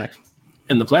was iconic,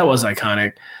 and the play was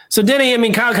iconic. So Denny,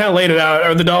 Kyle kind of laid it out.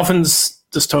 Are the Dolphins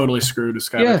just totally screwed with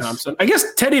Skylar Thompson? I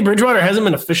guess Teddy Bridgewater hasn't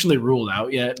been officially ruled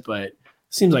out yet, but it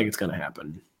seems like it's going to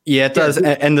happen. Yeah, it does.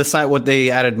 And the site, what they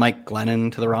added Mike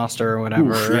Glennon to the roster or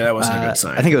whatever. Oof, that wasn't a good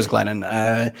sign. I think it was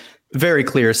Glennon. Very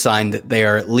clear sign that they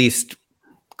are at least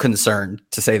concerned,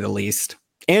 to say the least.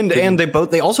 And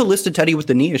they also listed Teddy with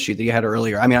the knee issue that you had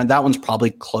earlier. I mean, that one's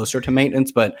probably closer to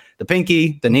maintenance, but the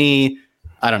pinky, the knee,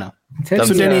 I don't know.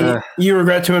 So Denny, you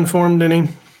regret to inform Denny?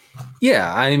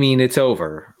 Yeah, I mean, it's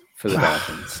over for the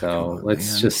Dolphins. So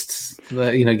let's just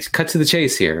cut to the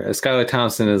chase here. Skylar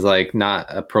Thompson is like not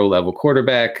a pro level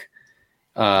quarterback.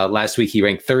 Last week he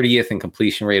ranked 30th in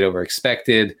completion rate over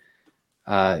expected.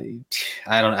 One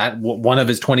of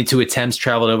his 22 attempts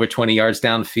traveled over 20 yards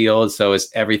downfield. So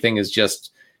everything is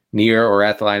just near or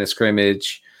at the line of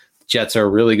scrimmage. Jets are a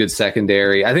really good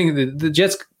secondary. I think the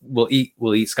Jets will eat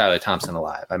Skylar Thompson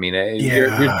alive. I mean,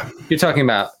 you're talking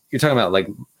about like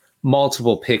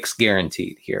multiple picks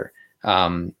guaranteed here,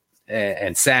 and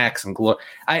sacks and glory.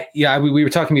 We were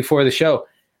talking before the show.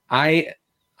 I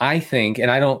think, and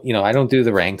I don't do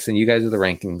the ranks, and you guys are the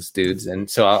rankings dudes, and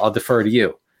so I'll defer to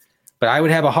you. But I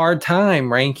would have a hard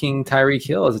time ranking Tyreek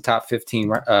Hill as a top 15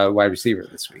 wide receiver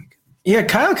this week. Yeah,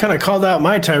 Kyle kind of called out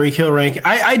my Tyreek Hill rank.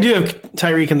 I do have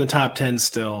Tyreek in the top 10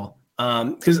 still,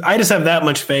 because I just have that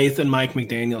much faith in Mike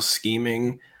McDaniel's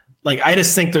scheming. Like, I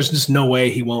just think there's just no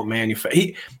way he won't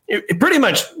manufacture. It pretty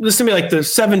much, this is going to be like the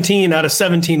 17 out of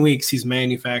 17 weeks he's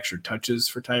manufactured touches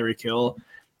for Tyreek Hill.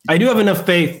 I do have enough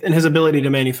faith in his ability to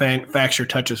manufacture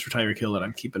touches for Tyreek Hill that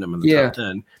I'm keeping him in the top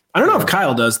 10. I don't know if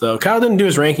Kyle does, though. Kyle didn't do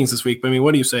his rankings this week, but I mean,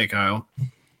 what do you say, Kyle?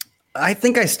 I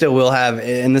think I still will have,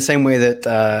 in the same way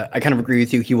that I kind of agree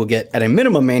with you, he will get at a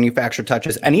minimum manufactured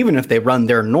touches. And even if they run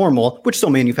their normal, which still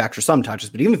manufacture some touches,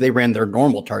 but even if they ran their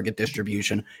normal target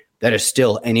distribution, that is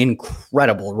still an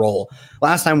incredible role.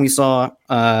 Last time we saw,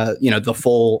 the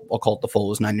full, I'll call it the full,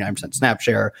 was 99% snap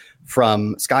share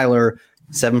from Skylar,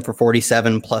 7 for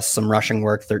 47 plus some rushing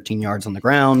work, 13 yards on the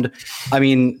ground. I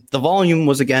mean, the volume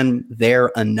was, again, there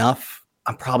enough.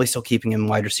 I'm probably still keeping him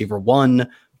wide receiver 1,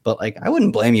 but I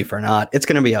wouldn't blame you for not. It's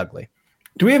going to be ugly.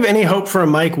 Do we have any hope for a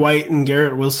Mike White and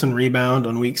Garrett Wilson rebound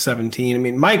on week 17? I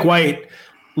mean, Mike White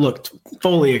looked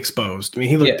fully exposed. I mean,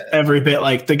 he looked every bit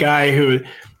like the guy who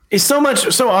is so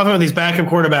often with these backup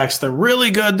quarterbacks. They're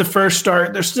really good the first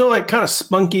start. They're still kind of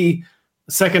spunky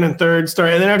second and third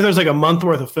start. And then after there's a month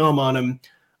worth of film on him,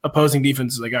 opposing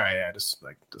defense is like, all right,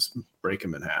 just break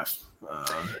him in half.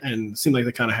 And it seemed like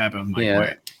that kind of happened with Mike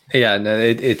White. Yeah, no,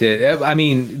 it did. I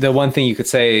mean, the one thing you could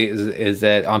say is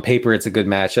that on paper it's a good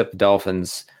matchup. The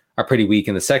Dolphins are pretty weak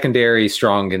in the secondary,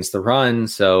 strong against the run.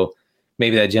 So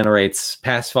maybe that generates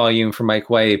pass volume for Mike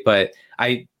White. But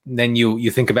then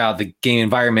you think about the game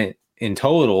environment in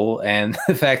total and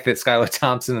the fact that Skylar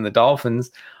Thompson and the Dolphins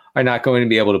are not going to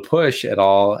be able to push at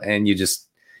all. And you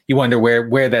wonder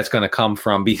where that's going to come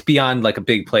from beyond like a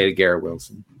big play to Garrett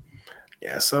Wilson.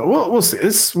 Yeah, so we'll see.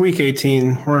 This week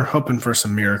 18, we're hoping for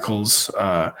some miracles.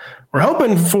 We're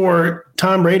hoping for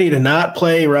Tom Brady to not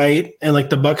play right and like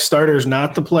the Bucs starters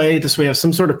not to play, just so we have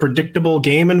some sort of predictable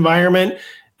game environment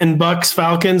in Bucs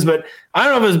Falcons. But I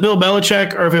don't know if it was Bill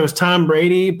Belichick or if it was Tom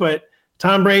Brady, but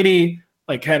Tom Brady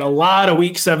like had a lot of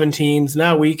week 17s,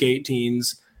 now week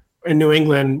 18s in New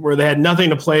England where they had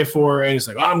nothing to play for, and he's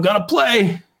like, I'm gonna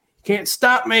play, can't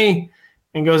stop me.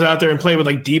 And goes out there and play with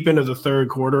like deep into the third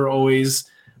quarter always.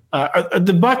 Are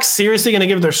the Bucs seriously going to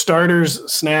give their starters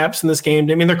snaps in this game?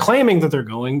 I mean, they're claiming that they're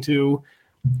going to.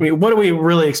 I mean, what do we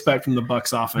really expect from the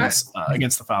Bucs offense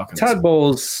against the Falcons? Todd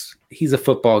Bowles, he's a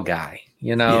football guy.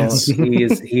 Yes.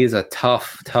 he is a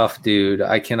tough dude.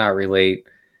 I cannot relate.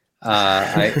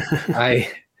 I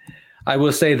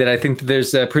will say that I think that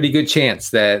there's a pretty good chance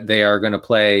that they are going to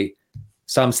play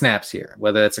some snaps here,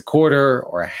 whether it's a quarter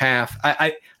or a half.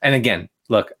 And again,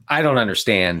 look, I don't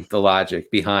understand the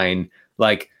logic behind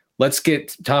like, let's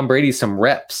get Tom Brady some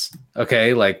reps.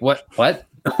 Okay. Like what? let's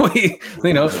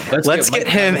get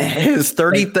him his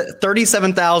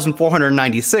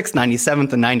 37,496,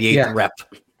 97th and 98th rep.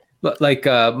 Like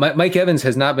Mike Evans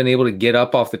has not been able to get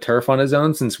up off the turf on his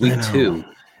own since week 2.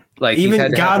 Like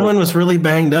even Godwin was really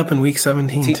banged up in week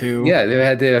 17 too. Yeah. They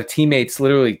had to have teammates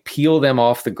literally peel them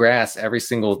off the grass every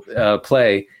single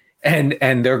play.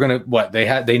 And they're gonna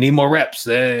they need more reps.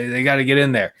 They got to get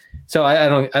in there. So I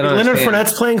don't. Leonard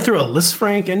Fournette's playing through a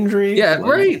Lisfranc injury. Yeah,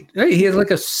 right. He has like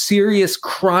a serious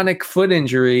chronic foot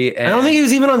injury. And, I don't think he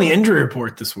was even on the injury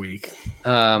report this week.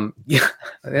 Yeah,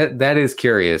 that is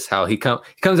curious how he comes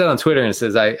out on Twitter and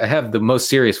says, "I have the most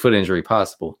serious foot injury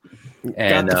possible."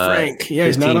 And got the Frank. Yeah,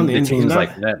 he's not on the injury. Team's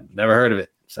like, never heard of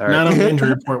it. Sorry, not on the injury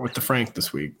report with the Frank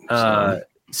this week.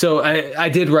 So I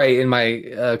did write in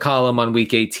my column on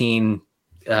week 18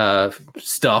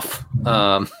 stuff,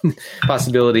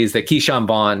 possibilities that Keyshawn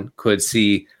Vaughn could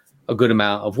see a good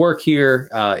amount of work here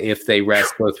if they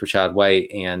rest both Rachaad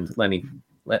White and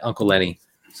Uncle Lenny.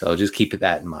 So just keep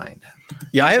that in mind.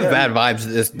 Yeah, I have bad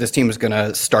vibes. This team is going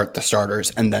to start the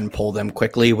starters and then pull them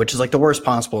quickly, which is like the worst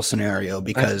possible scenario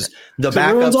because the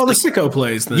backups all the sicko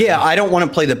plays. Then. Yeah, I don't want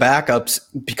to play the backups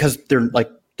because they're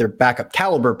backup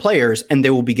caliber players and they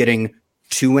will be getting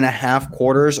 2.5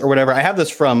 quarters or whatever. I have this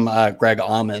from Greg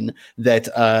Allman that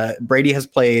Brady has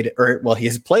played, he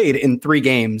has played in 3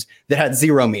 games that had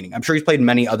 0 meaning. I'm sure he's played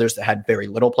many others that had very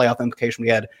little playoff implication. We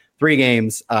had 3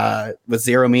 games with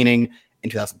 0 meaning. In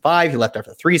 2005, he left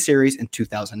after 3 series. In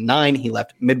 2009, he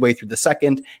left midway through the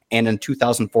second. And in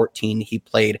 2014, he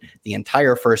played the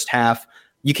entire first half.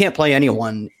 You can't play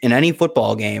anyone in any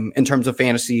football game in terms of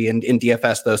fantasy and in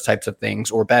DFS, those types of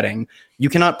things, or betting. You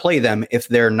cannot play them if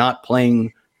they're not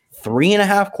playing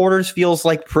 3.5 quarters. Feels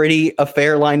like pretty a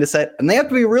fair line to set. And they have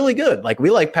to be really good. Like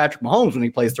we like Patrick Mahomes when he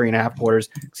plays 3.5 quarters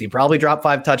because he probably dropped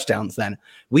 5 touchdowns then.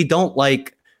 We don't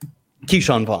like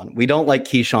Keyshawn Vaughn. We don't like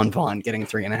Keyshawn Vaughn getting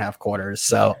 3.5 quarters.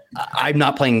 So I'm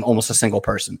not playing almost a single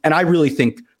person. And I really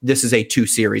think this is a 2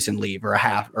 series and leave or a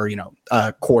half or,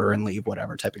 a quarter and leave,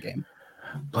 whatever type of game.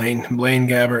 Blaine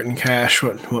Gabbert and Cash,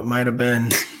 what might have been.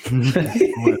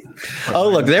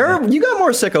 Look, you got more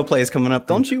sicko plays coming up.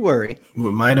 Don't you worry.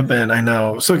 What might have been, I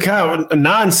know. So, Kyle, a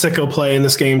non-sicko play in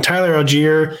this game, Tyler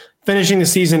Algier finishing the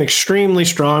season extremely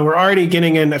strong. We're already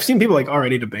getting in. I've seen people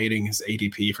already debating his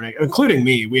ADP, including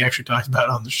me. We actually talked about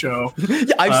it on the show.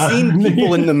 I've seen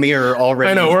people in the mirror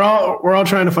already. I know we're all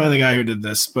trying to find the guy who did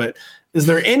this, but is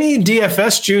there any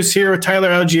DFS juice here with Tyler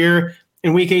Algier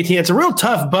in week 18? It's a real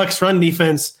tough Bucs run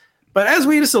defense, but as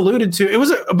we just alluded to, it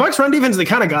was a Bucs run defense that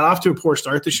kind of got off to a poor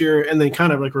start this year, and they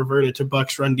kind of reverted to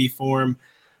Bucs run D form.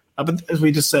 But as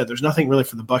we just said, there's nothing really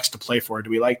for the Bucs to play for. Do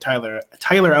we like Tyler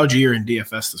Algier in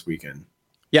DFS this weekend?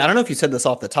 Yeah, I don't know if you said this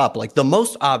off the top, like the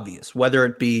most obvious, whether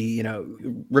it be,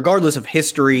 regardless of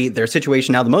history, their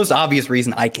situation now, the most obvious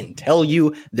reason I can tell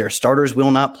you their starters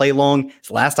will not play long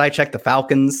is last I checked,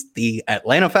 the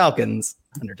Atlanta Falcons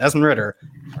under Desmond Ridder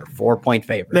are 4-point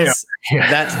favorites.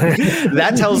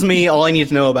 That tells me all I need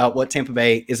to know about what Tampa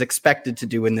Bay is expected to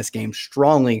do in this game,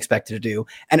 strongly expected to do.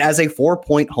 And as a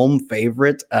 4-point home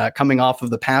favorite, coming off of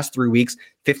the past 3 weeks,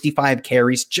 55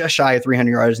 carries, just shy of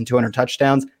 300 yards and 200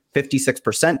 touchdowns,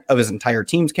 56% of his entire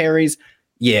team's carries.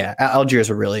 Yeah, Algier is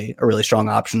a really strong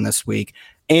option this week.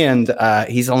 And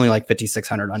he's only like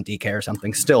 5,600 on DK or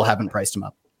something. Still haven't priced him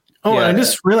up. Oh, yeah. I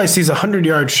just realized he's 100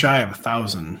 yards shy of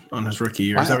 1,000 on his rookie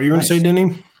year. Is that what you were going to say,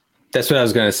 Denny? That's what I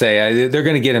was going to say. They're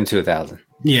going to get him to 1,000.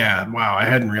 Yeah, wow, I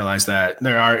hadn't realized that.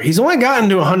 He's only gotten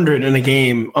to 100 in a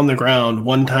game on the ground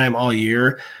one time all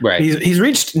year. Right. He's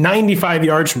reached 95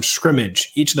 yards from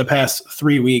scrimmage each of the past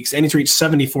 3 weeks, and he's reached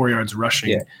 74 yards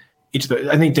rushing. Yeah.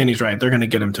 I think Denny's right. They're going to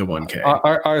get him to 1K.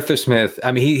 Arthur Smith,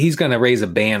 I mean, he's going to raise a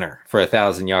banner for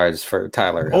 1,000 yards for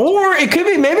Tyler. Or it could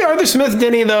be maybe Arthur Smith,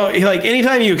 Denny, though,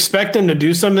 anytime you expect him to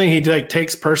do something, he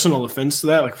takes personal offense to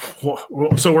that. Like,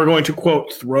 so we're going to,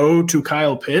 quote, throw to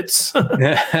Kyle Pitts.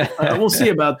 We'll see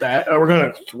about that. We're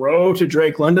going to throw to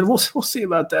Drake London. We'll see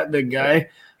about that, big guy.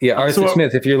 Yeah, Arthur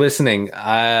Smith, if you're listening,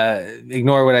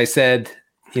 ignore what I said.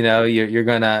 You're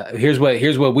going to – here's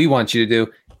what we want you to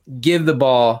do. Give the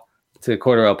ball to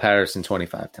Cordarrelle Patterson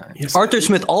 25 times. Yes. Arthur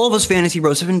Smith, all of us fantasy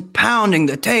bros have been pounding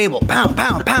the table, pound.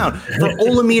 For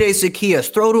Olamide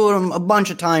Zaccheaus, throw to him a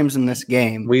bunch of times in this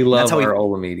game. We love our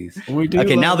Olamides. We do.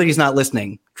 Okay, now that he's not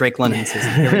listening, Drake London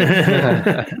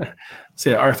says. So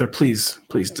yeah, Arthur, please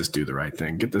just do the right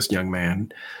thing. Get this young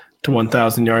man to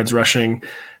 1,000 yards rushing.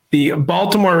 The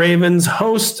Baltimore Ravens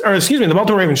the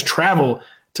Baltimore Ravens travel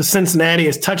to Cincinnati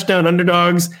as touchdown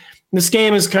underdogs. This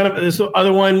game is kind of this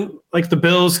other one, like the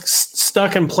Bills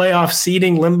stuck in playoff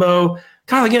seeding limbo.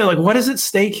 Kyle, again, like what is at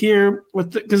stake here?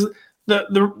 Because the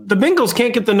Bengals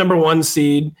can't get the number 1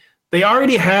 seed. They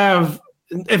already have.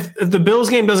 If the Bills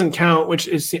game doesn't count, which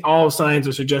is all signs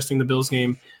are suggesting the Bills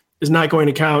game is not going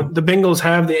to count. The Bengals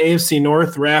have the AFC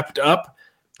North wrapped up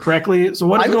correctly. So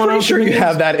what is going on? I'm pretty sure you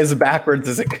have that as backwards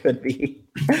as it could be,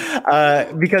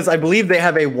 because I believe they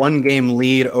have a 1-game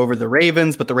lead over the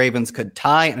Ravens, but the Ravens could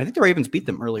tie, and I think the Ravens beat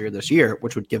them earlier this year,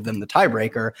 which would give them the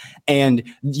tiebreaker. And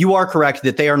you are correct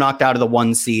that they are knocked out of the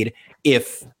 1 seed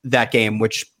if that game,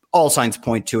 which all signs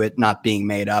point to it not being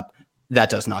made up, that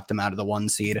does knock them out of the 1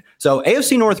 seed. So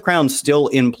AFC North crown's still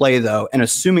in play, though, and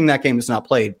assuming that game is not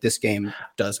played, this game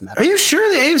does matter. Are you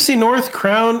sure the AFC North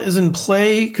crown is in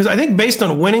play? Because I think based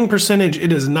on winning percentage,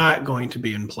 it is not going to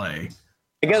be in play.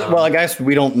 I guess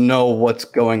we don't know what's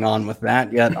going on with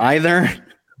that yet either.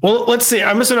 Well, let's see.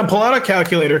 I'm just going to pull out a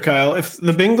calculator, Kyle. If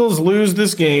the Bengals lose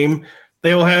this game,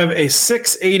 they will have a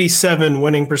 687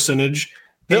 winning percentage.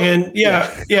 And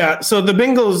so the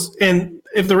Bengals, and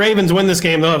if the Ravens win this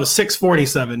game, they'll have a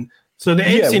 647. So the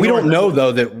AFC we North, don't know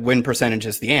though that win percentage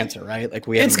is the answer, right? Like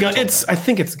I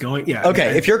think it's going. Yeah.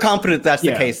 Okay. If you're confident that's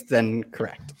the case, then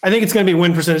correct. I think it's going to be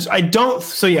win percentage. I don't.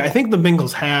 So I think the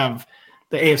Bengals have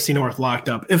the AFC North locked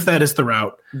up. If that is the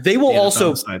route, they will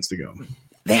also decides to go.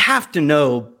 They have to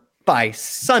know by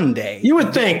Sunday. You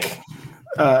would think.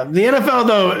 The NFL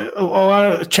though, a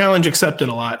lot of challenge accepted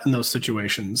a lot in those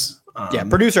situations.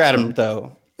 Producer Adam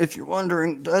though, if you're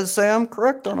wondering, does say I'm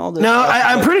correct on all this. No,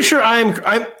 I'm pretty sure I'm.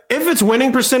 If it's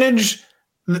winning percentage,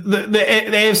 the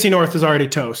AFC North is already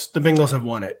toast. The Bengals have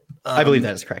won it. I believe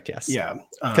that is correct. Yes. Yeah.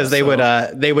 Because they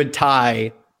would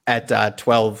tie at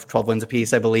 12 wins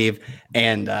apiece, I believe,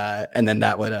 and then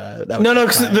that would no.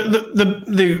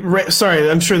 Because sorry,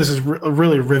 I'm sure this is a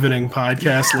really riveting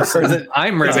podcast.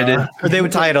 I'm riveted. Or they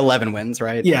would tie at 11 wins,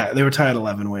 right? Yeah, they would tie at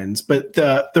 11 wins, but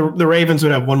the Ravens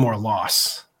would have one more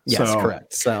loss. Yes,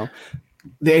 correct. So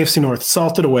the AFC North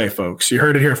salted away, folks. You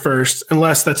heard it here first.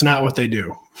 Unless that's not what they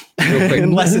do.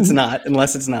 Unless it's not.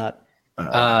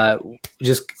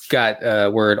 Just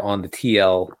got word on the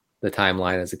TL, the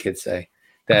timeline, as the kids say,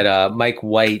 that Mike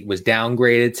White was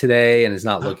downgraded today and is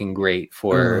not looking great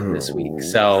for this week.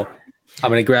 So I'm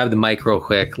going to grab the mic real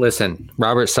quick. Listen,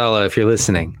 Robert Saleh, if you're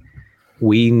listening,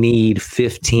 we need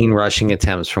 15 rushing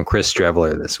attempts from Chris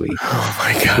Streveler this week. Oh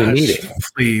my gosh. We need it.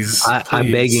 Please.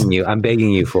 I'm begging you. I'm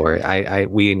begging you for it.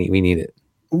 We need it.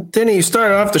 Denny, you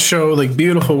started off the show like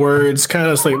beautiful words, kind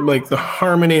of like the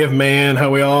harmony of man, how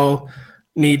we all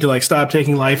need to like stop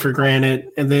taking life for granted,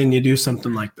 and then you do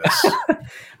something like this.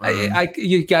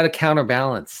 You got to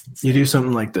counterbalance. You do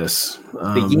something like this.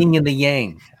 The yin and the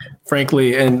yang.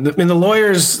 Frankly, and the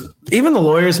lawyers, even the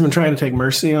lawyers have been trying to take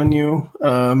mercy on you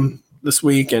this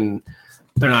week, and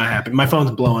they're not happy. My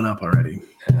phone's blowing up already.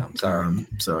 Yeah, I'm sorry.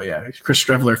 So yeah, Chris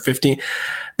Streveler, 15.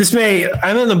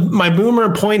 I'm in my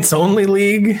Boomer points only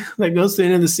league that goes to the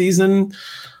end of the season.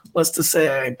 Let's just say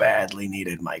I badly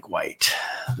needed Mike White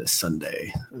this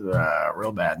Sunday.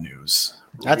 Real bad news.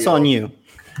 That's on you.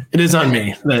 It is on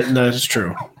me. That is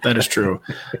true. That is true.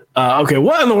 Okay,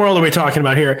 what in the world are we talking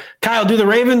about here? Kyle, do the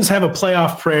Ravens have a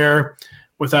playoff prayer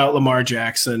without Lamar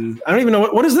Jackson. I don't even know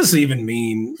what does this even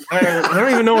mean? I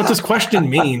don't even know what this question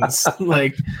means.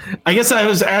 Like, I guess I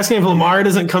was asking if Lamar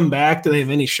doesn't come back, do they have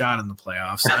any shot in the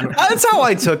playoffs? That's how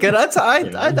I took it.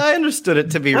 I understood it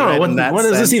to be right. What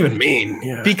does this even mean?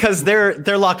 Yeah. Because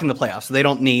they're locked in the playoffs. So they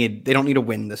don't need a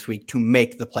win this week to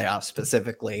make the playoffs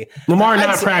specifically. Lamar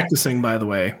not practicing, by the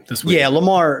way, this week. Yeah,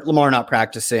 Lamar not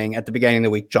practicing at the beginning of the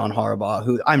week. John Harbaugh,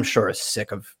 who I'm sure is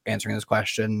sick of answering this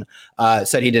question,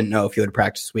 said he didn't know if he would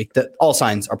practice this week. That all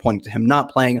signs are pointing to him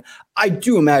not playing. I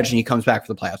do imagine he comes back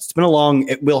for the playoffs.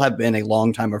 It will have been a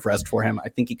long time of rest for him. I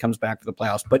think he comes back for the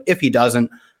playoffs. But if he doesn't,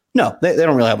 no, they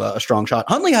don't really have a strong shot.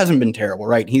 Huntley hasn't been terrible,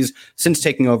 right? He's since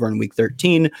taking over in week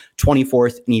 13,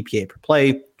 24th in EPA per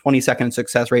play, 22nd in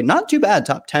success rate. Not too bad.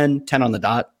 Top 10 on the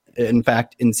dot, in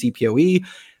fact, in CPOE.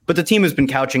 But the team has been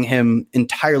couching him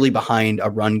entirely behind a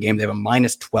run game. They have a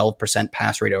minus 12%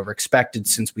 pass rate over expected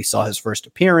since we saw his first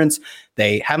appearance.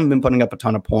 They haven't been putting up a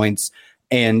ton of points.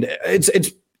 And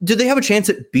do they have a chance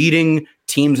at beating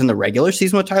teams in the regular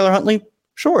season with Tyler Huntley?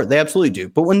 Sure, they absolutely do.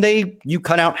 But when you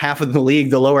cut out half of the league,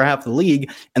 the lower half of the league,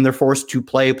 and they're forced to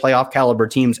play playoff caliber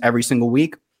teams every single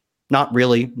week, not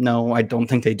really. No, I don't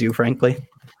think they do, frankly.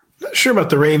 Not sure about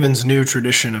the Ravens' new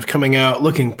tradition of coming out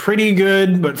looking pretty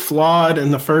good, but flawed in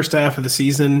the first half of the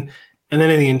season. And then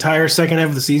in the entire second half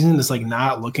of the season, it's like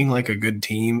not looking like a good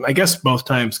team. I guess both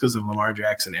times because of Lamar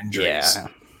Jackson injuries. Yeah.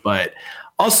 But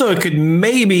also it could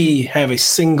maybe have a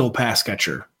single pass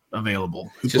catcher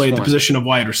available who played the position of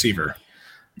wide receiver.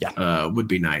 Yeah. Would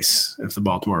be nice if the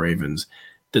Baltimore Ravens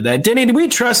did that. Denny, do we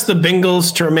trust the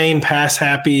Bengals to remain pass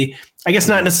happy? I guess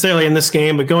not necessarily in this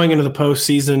game, but going into the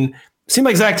postseason. Seemed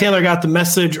like Zach Taylor got the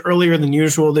message earlier than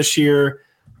usual this year.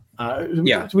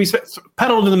 We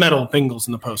pedal to the metal Bengals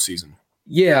in the postseason.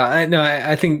 Yeah,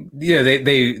 I think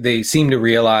they seem to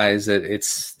realize that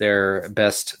it's their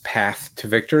best path to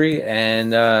victory,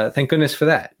 and thank goodness for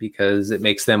that, because it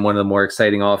makes them one of the more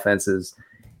exciting offenses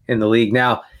in the league.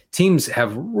 Now, teams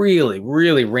have really,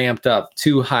 really ramped up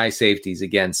two high safeties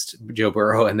against Joe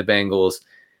Burrow and the Bengals,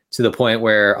 to the point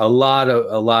where a lot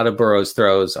of Burrow's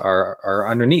throws are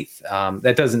underneath.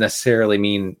 That doesn't necessarily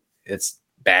mean it's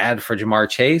bad for Jamar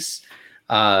Chase,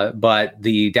 but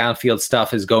the downfield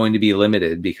stuff is going to be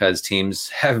limited because teams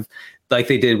have, like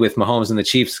they did with Mahomes and the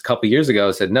Chiefs a couple years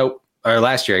ago, said nope, or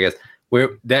last year, I guess,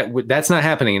 that's not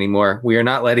happening anymore. We are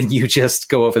not letting you just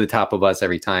go over the top of us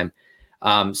every time.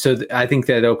 I think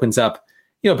that opens up,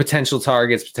 potential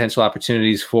targets, potential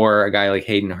opportunities for a guy like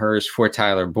Hayden Hurst, for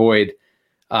Tyler Boyd.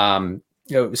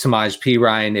 Samaj P.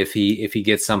 Ryan, if he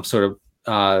gets some sort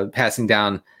of passing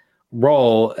down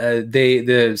role,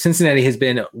 the Cincinnati has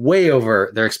been way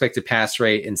over their expected pass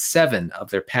rate in 7 of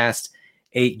their past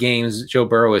 8 games. Joe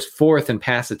Burrow is 4th in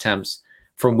pass attempts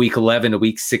from week 11 to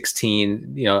week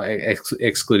 16,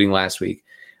 excluding last week,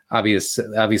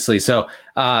 obviously. So,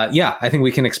 I think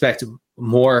we can expect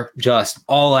more just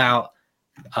all out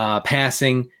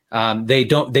passing. They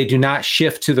do not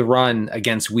shift to the run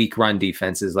against weak run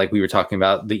defenses like we were talking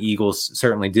about. The Eagles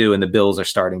certainly do, and the Bills are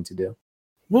starting to do.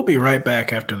 We'll be right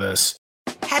back after this.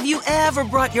 Have you ever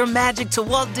brought your magic to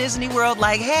Walt Disney World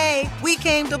like, hey, we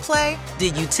came to play?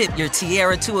 Did you tip your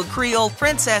tiara to a Creole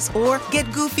princess or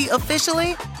get goofy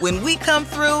officially? When we come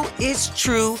through, it's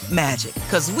true magic,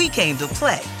 because we came to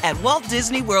play at Walt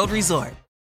Disney World Resort.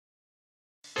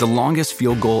 The longest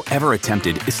field goal ever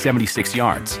attempted is 76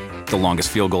 yards. The longest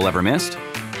field goal ever missed?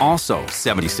 Also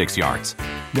 76 yards.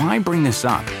 Why bring this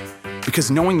up?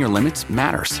 Because knowing your limits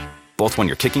matters, both when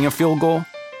you're kicking a field goal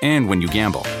and when you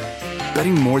gamble.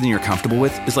 Betting more than you're comfortable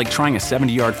with is like trying a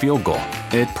 70-yard field goal.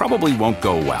 It probably won't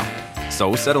go well.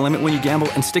 So set a limit when you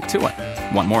gamble and stick to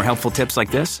it. Want more helpful tips like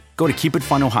this? Go to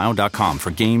keepitfunohio.com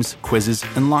for games, quizzes,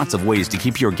 and lots of ways to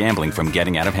keep your gambling from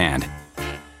getting out of hand.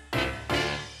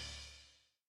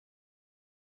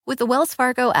 With the Wells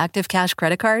Fargo Active Cash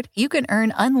Credit Card, you can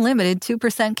earn unlimited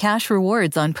 2% cash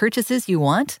rewards on purchases you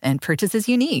want and purchases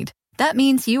you need. That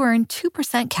means you earn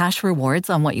 2% cash rewards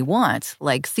on what you want,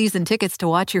 like season tickets to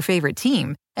watch your favorite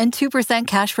team, and 2%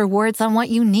 cash rewards on what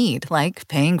you need, like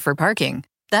paying for parking.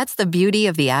 That's the beauty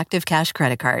of the Active Cash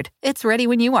Credit Card. It's ready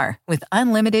when you are, with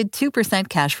unlimited 2%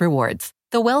 cash rewards.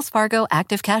 The Wells Fargo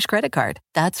Active Cash Credit Card.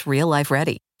 That's real life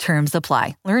ready. Terms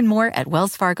apply. Learn more at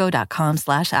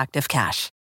wellsfargo.com/activecash.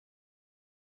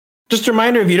 Just a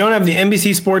reminder, if you don't have the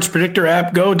NBC Sports Predictor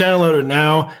app, go download it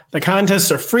now. The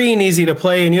contests are free and easy to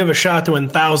play, and you have a shot to win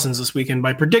thousands this weekend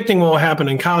by predicting what will happen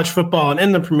in college football and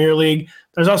in the Premier League.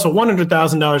 There's also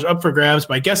 $100,000 up for grabs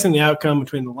by guessing the outcome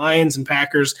between the Lions and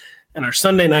Packers and our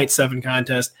Sunday Night 7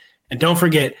 contest. And don't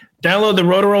forget, download the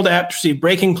Roto-World app to receive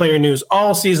breaking player news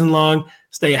all season long.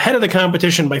 Stay ahead of the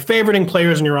competition by favoriting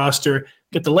players in your roster.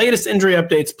 Get the latest injury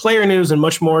updates, player news, and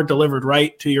much more delivered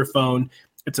right to your phone.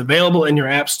 It's available in your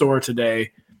app store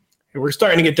today. We're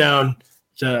starting to get down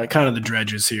to kind of the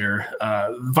dredges here.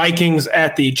 Vikings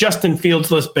at the Justin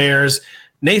Fields-less Bears.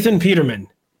 Nathan Peterman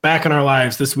back in our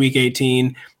lives this week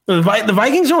 18. The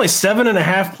Vikings are only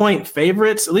 7.5-point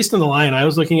favorites, at least in the line I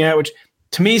was looking at, which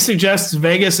to me suggests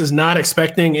Vegas is not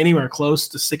expecting anywhere close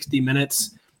to 60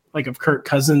 minutes like of Kirk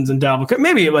Cousins and Dalvin Cook,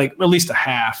 maybe like at least a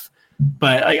half.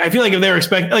 But I feel like if they were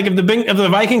expecting, like if the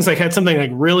Vikings like had something like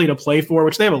really to play for,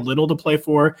 which they have a little to play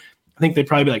for, I think they'd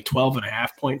probably be like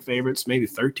 12.5-point favorites, maybe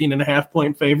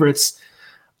 13.5-point favorites.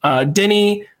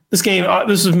 Denny, this game,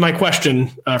 this is my question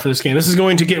for this game. This is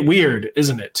going to get weird,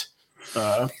 isn't it?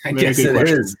 I guess it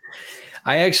is.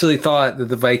 I actually thought that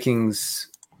the Vikings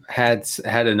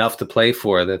had enough to play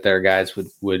for that their guys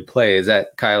would play. Is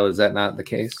that, Kyle, is that not the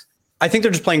case? I think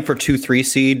they're just playing for 2-3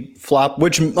 seed flop,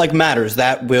 which like matters.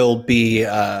 That will be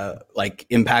like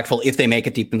impactful if they make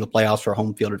it deep in the playoffs for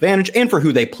home field advantage and for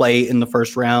who they play in the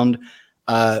first round.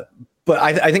 But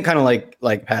I think kind of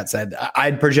like Pat said,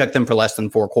 I'd project them for less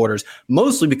than 4 quarters,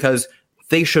 mostly because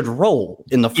they should roll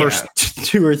in the first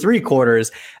 2 or 3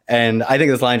 quarters. And I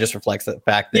think this line just reflects the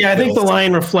fact that. Yeah, I think the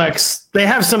line reflects they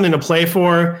have something to play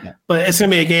for, but it's going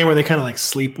to be a game where they kind of like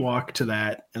sleepwalk to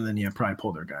that. And then, probably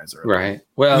pull their guys early. Right.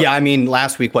 Well, yeah, I mean,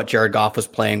 last week, Jared Goff was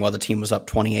playing while the team was up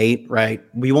 28, right?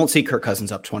 We won't see Kirk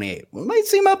Cousins up 28. We might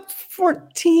see him up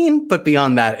 14, but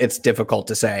beyond that, it's difficult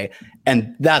to say.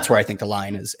 And that's where I think the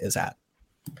line is at.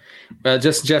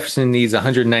 Justin Jefferson needs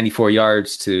 194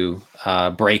 yards to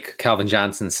break Calvin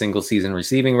Johnson's single season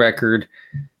receiving record.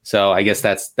 So I guess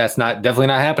that's definitely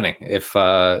not happening if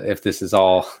this is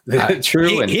all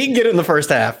true. He can get it in the first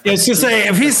half. Yeah, it's just say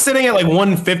if he's sitting at like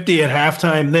 150 at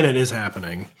halftime, then it is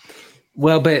happening.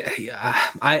 Well, but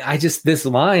I just, this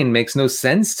line makes no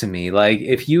sense to me. Like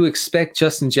if you expect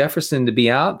Justin Jefferson to be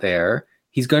out there,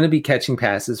 he's going to be catching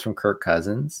passes from Kirk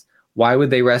Cousins. Why would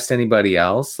they rest anybody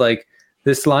else? Like,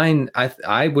 this line,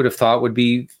 I would have thought would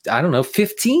be, I don't know,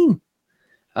 15.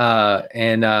 So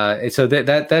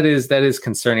that is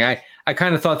concerning. I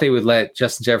kind of thought they would let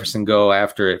Justin Jefferson go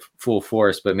after it full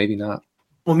force, but maybe not.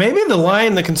 Well, maybe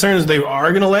the concern is they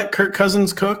are going to let Kirk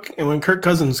Cousins cook, and when Kirk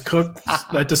Cousins cooks,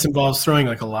 that just involves throwing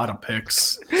like a lot of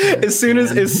picks. As soon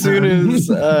as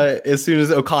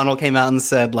O'Connell came out and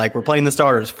said like we're playing the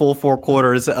starters full 4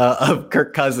 quarters of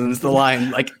Kirk Cousins, the line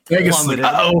like plummeted.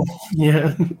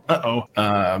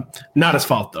 Not his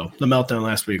fault though. The meltdown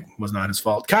last week was not his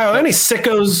fault. Kyle, any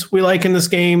sickos we like in this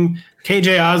game?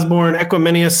 KJ Osborne,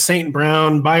 Equiminius, St.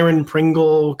 Brown, Byron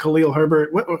Pringle, Khalil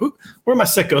Herbert. Where are my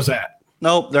sickos at?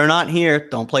 Nope, they're not here.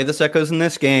 Don't play the sickos in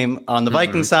this game. On the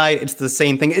Viking side, it's the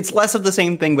same thing. It's less of the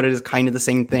same thing, but it is kind of the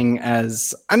same thing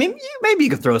as, I mean, maybe you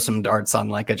could throw some darts on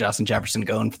like a Justin Jefferson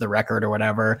going for the record or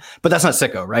whatever, but that's not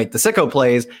sicko, right? The sicko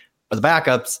plays are the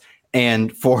backups,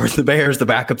 and for the Bears, the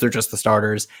backups are just the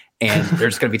starters, and they're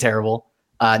just going to be terrible.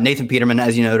 Nathan Peterman,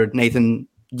 as you noted,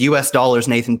 US dollars,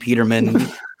 Nathan Peterman,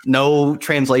 no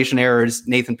translation errors.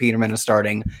 Nathan Peterman is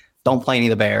starting. Don't play any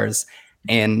of the Bears.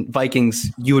 And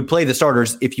Vikings, you would play the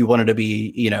starters if you wanted to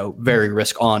be, very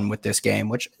risk on with this game,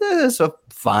 which is a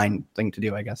fine thing to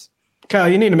do, I guess. Kyle,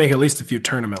 you need to make at least a few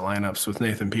tournament lineups with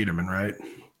Nathan Peterman, right?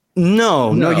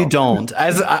 No, you don't.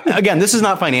 Again, this is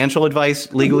not financial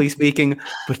advice, legally speaking,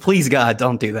 but please, God,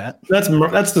 don't do that.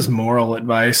 That's just moral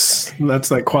advice. That's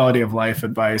like quality of life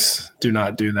advice. Do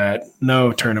not do that.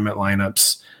 No tournament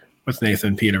lineups with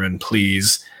Nathan Peterman,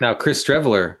 please. Now, Chris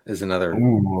Streveler is another.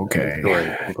 Ooh, okay.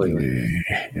 Story completely.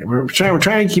 Yeah, we're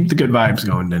trying to keep the good vibes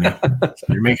going, Denny. So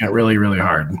you're making it really, really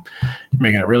hard.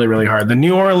 The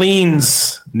New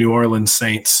Orleans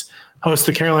Saints host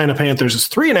the Carolina Panthers as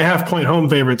 3.5-point home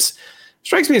favorites.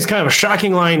 Strikes me as kind of a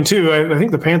shocking line, too. I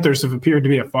think the Panthers have appeared to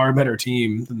be a far better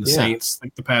team than the Saints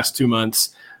like the past 2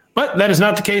 months. But that is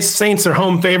not the case. Saints are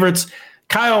home favorites.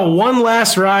 Kyle, one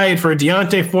last ride for a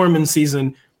D'Onta Foreman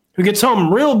season, who gets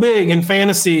home real big in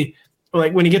fantasy,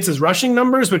 like when he gets his rushing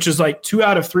numbers, which is like 2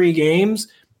 out of 3 games.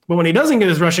 But when he doesn't get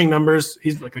his rushing numbers,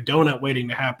 he's like a donut waiting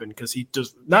to happen because he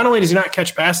does not only does he not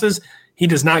catch passes, he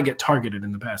does not get targeted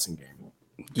in the passing game.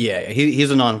 Yeah, he's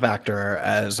a non-factor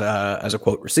as a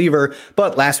quote receiver,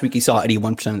 but last week he saw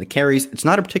 81% of the carries. It's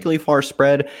not a particularly far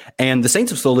spread, and the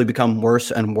Saints have slowly become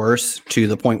worse and worse to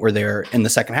the point where they're in the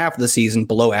second half of the season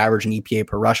below average in EPA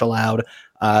per rush allowed.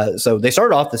 So they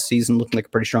started off this season looking like a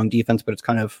pretty strong defense, but it's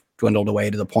kind of dwindled away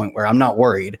to the point where I'm not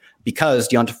worried because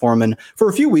D'Onta Foreman, for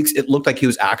a few weeks, it looked like he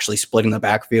was actually splitting the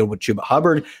backfield with Chuba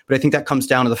Hubbard. But I think that comes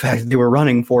down to the fact that they were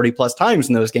running 40 plus times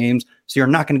in those games. So you're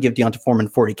not going to give D'Onta Foreman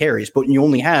 40 carries, but you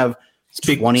only have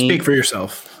Speak for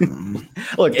yourself.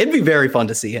 Look, it'd be very fun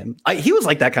to see him. He was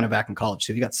like that kind of back in college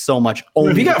too. He got so much.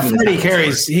 If he got 40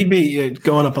 carries, he'd be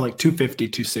going up at like 250,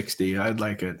 260. I'd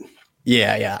like it.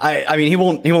 Yeah. I mean, he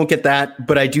won't get that,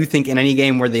 but I do think in any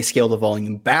game where they scale the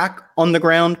volume back on the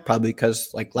ground, probably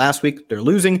because like last week they're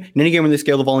losing. In any game where they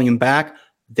scale the volume back,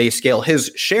 they scale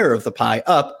his share of the pie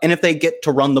up. And if they get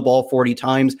to run the ball 40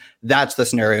 times, that's the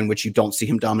scenario in which you don't see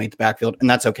him dominate the backfield. And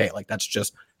that's okay. Like that's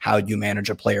just how you manage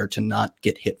a player to not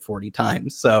get hit 40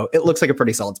 times. So it looks like a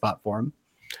pretty solid spot for him.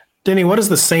 Denny, what is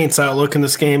the Saints outlook in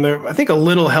this game? They're, I think, a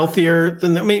little healthier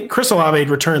than, Chris Olave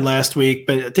returned last week,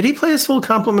 but did he play his full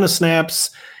complement of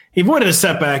snaps? He avoided a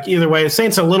setback either way. The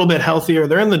Saints are a little bit healthier.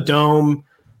 They're in the dome.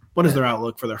 What is their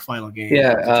outlook for their final game?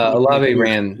 Yeah, Olave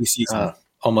ran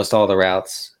almost all the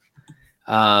routes.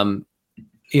 Kyle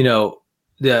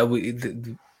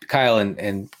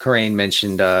and Karain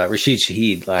mentioned Rashid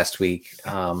Shaheed last week,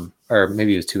 or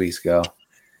maybe it was 2 weeks ago.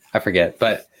 I forget.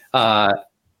 But I'm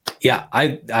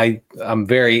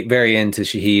very, very into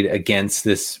Shaheed against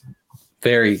this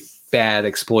very bad,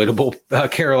 exploitable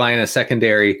Carolina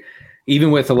secondary,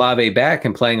 even with Olave back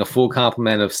and playing a full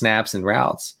complement of snaps and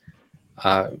routes.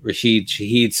 Rashid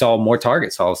Shaheed saw more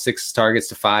targets, saw 6 targets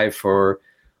to 5 for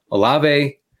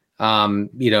Olave.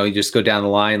 You just go down the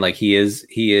line like he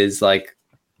is like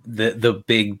the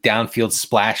big downfield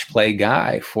splash play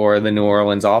guy for the New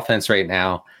Orleans offense right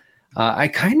now. I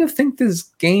kind of think this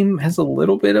game has a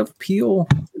little bit of appeal,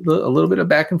 a little bit of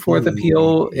back and forth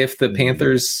appeal if the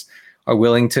Panthers are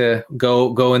willing to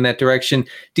go in that direction.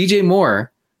 DJ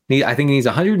Moore, I think he needs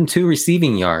 102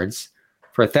 receiving yards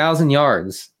for 1,000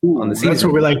 yards on the season. That's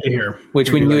what we like to hear.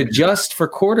 Which, when you adjust for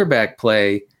quarterback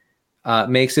play,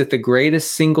 makes it the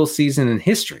greatest single season in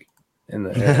history. I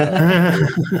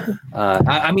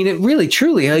mean, it really,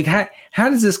 truly, like, how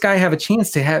does this guy have a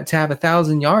chance to have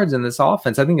 1,000 yards in this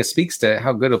offense? I think it speaks to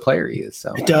how good a player he is.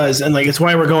 So it does, and like it's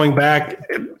why we're going back.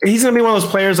 He's going to be one of those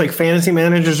players like fantasy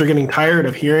managers are getting tired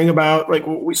of hearing about. Like,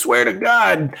 we swear to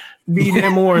God,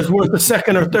 DJ Moore is worth a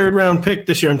 2nd or 3rd round pick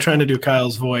this year. I'm trying to do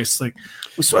Kyle's voice, like,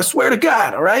 I swear to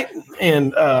God, all right.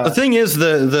 And the thing is,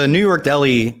 the New York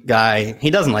Deli guy, he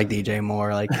doesn't like DJ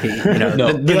Moore. Like, he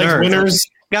likes winners.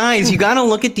 Guys, you got to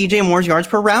look at DJ Moore's yards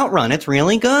per route run. It's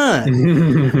really good.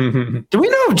 Do we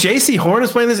know if J.C. Horn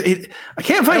is playing this? I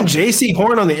can't find J.C.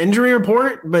 Horn on the injury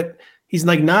report, but he's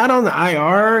like not on the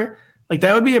IR. Like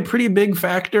that would be a pretty big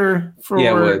factor for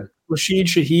Rashid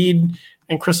Shaheed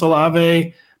and Chris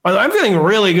Olave. By the way, I'm feeling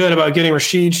really good about getting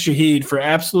Rashid Shaheed for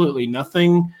absolutely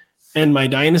nothing in my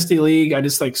dynasty league. I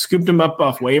just like scooped him up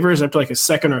off waivers after like a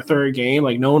 2nd or 3rd game.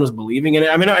 Like no one was believing in it.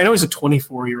 I mean, I know he's a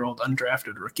 24-year-old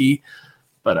undrafted rookie,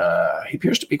 but he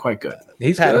appears to be quite good.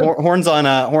 He's had horns on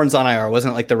IR.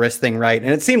 Wasn't like the wrist thing, right?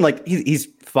 And it seemed like he's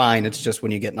fine. It's just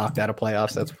when you get knocked out of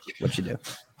playoffs, that's what you do.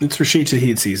 It's Rashid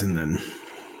Shaheed season then.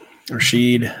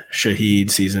 Rashid Shaheed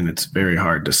season. It's very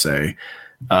hard to say.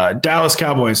 Dallas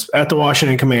Cowboys at the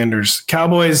Washington Commanders.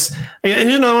 Cowboys, one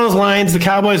of those lines, the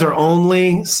Cowboys are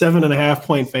only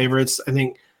 7.5-point favorites. I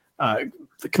think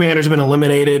the Commanders have been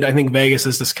eliminated. I think Vegas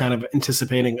is just kind of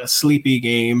anticipating a sleepy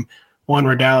game, one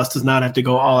where Dallas does not have to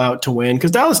go all out to win.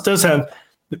 Because Dallas does have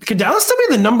 – could Dallas still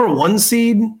be the number 1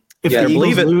 seed if the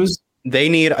Eagles lose?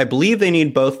 I believe they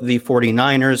need both the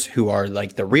 49ers, who are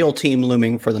like the real team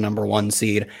looming for the number 1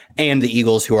 seed, and the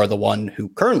Eagles, who are the one who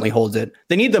currently holds it.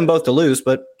 They need them both to lose,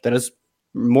 but that is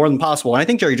more than possible. And I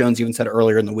think Jerry Jones even said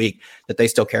earlier in the week that they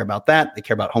still care about that. They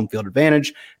care about home field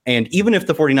advantage. And even if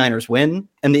the 49ers win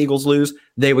and the Eagles lose,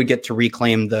 they would get to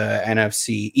reclaim the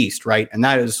NFC East, right? And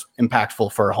that is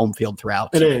impactful for home field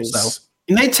throughout. It is. So.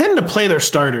 And they tend to play their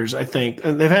starters, I think.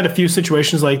 And they've had a few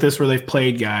situations like this where they've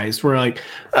played guys where, like,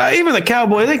 even the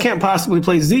Cowboy, they can't possibly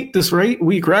play Zeke this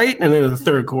week, right? And then in the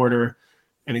 3rd quarter,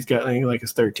 and he's got like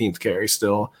his 13th carry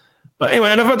still. But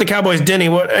anyway, enough about the Cowboys. Denny,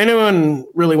 what anyone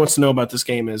really wants to know about this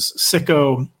game is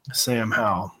sicko Sam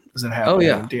Howell. Does it happen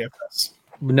in DFS?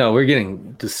 No, we're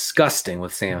getting disgusting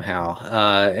with Sam Howell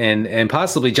and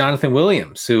possibly Jonathan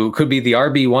Williams, who could be the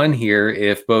RB1 here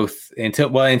if both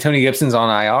Antonio Gibson's on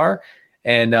IR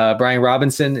and Brian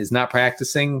Robinson is not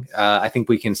practicing. I think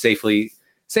we can safely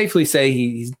say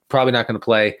he's probably not going to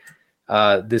play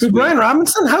this week. Brian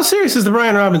Robinson? How serious is the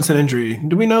Brian Robinson injury?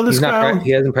 Do we know this guy?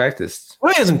 He hasn't practiced.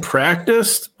 Well, he hasn't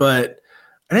practiced, but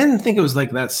I didn't think it was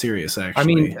like that serious, actually. I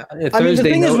mean, the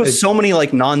thing is with so many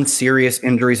like non-serious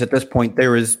injuries at this point,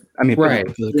 there is, right.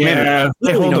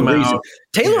 They hold him out.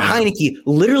 Taylor Heineke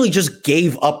literally just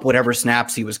gave up whatever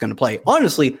snaps he was going to play.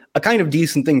 Honestly, a kind of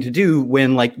decent thing to do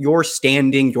when like your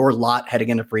lot heading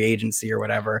into free agency or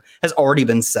whatever has already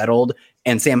been settled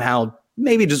and Sam Howell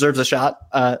maybe deserves a shot.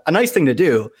 A nice thing to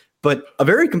do, but a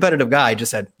very competitive guy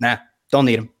just said, nah, don't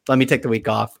need him. Let me take the week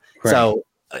off. Right. So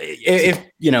if,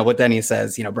 what Denny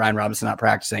says, Brian Robinson not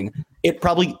practicing, it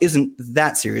probably isn't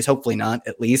that serious. Hopefully not,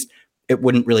 at least it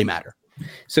wouldn't really matter.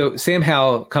 So Sam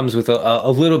Howell comes with a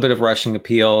little bit of rushing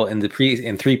appeal in 3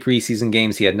 preseason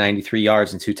games. He had 93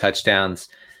 yards and 2 touchdowns,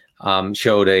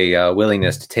 showed a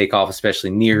willingness to take off, especially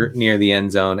near the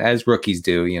end zone, as rookies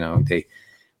do. They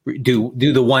do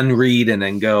the one read and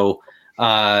then go.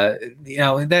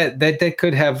 That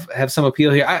could have some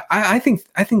appeal here. I think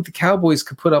the Cowboys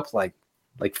could put up like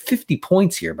 50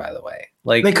 points here, by the way.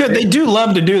 Like they do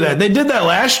love to do that. They did that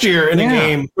last year in a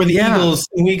game where the Eagles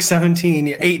in week 18,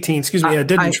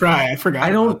 didn't try. I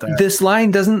forgot about that. This line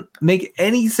doesn't make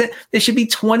any sense. It should be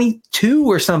 22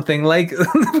 or something. Like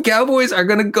the Cowboys are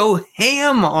going to go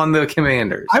ham on the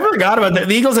Commanders. I forgot about that.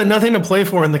 The Eagles had nothing to play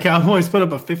for, and the Cowboys put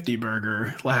up a 50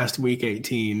 burger last week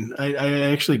 18.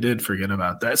 I actually did forget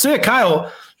about that. So yeah,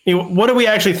 Kyle, what do we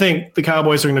actually think the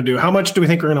Cowboys are going to do? How much do we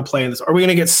think we're going to play in this? Are we going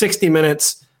to get 60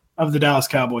 minutes of the Dallas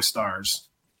Cowboys stars?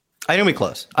 I know we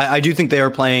close. I do think they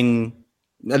are playing.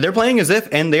 They're playing as if,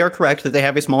 and they are correct, that they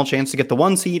have a small chance to get the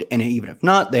 1 seed. And even if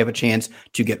not, they have a chance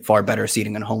to get far better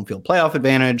seeding and home field playoff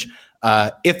advantage.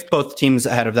 If both teams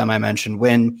ahead of them I mentioned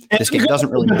win, this game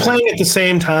doesn't really matter. Playing at the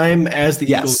same time as the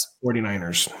Eagles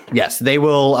 49ers. Yes, they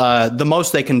will. The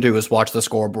most they can do is watch the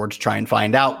scoreboard to try and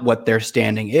find out what their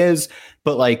standing is.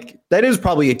 But that is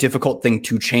probably a difficult thing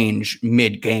to change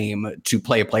mid-game to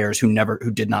play players who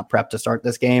did not prep to start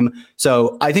this game.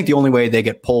 So I think the only way they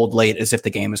get pulled late is if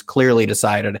the game is clearly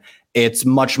decided. It's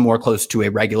much more close to a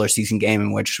regular season game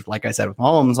in which, like I said with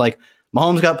Mahomes,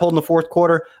 Mahomes got pulled in the fourth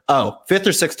quarter. Oh, 5th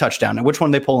or 6th touchdown. And which one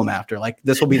they pull him after?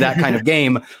 This will be that kind of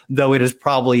game, though it is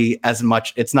probably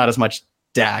it's not as much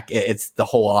Dak. It's the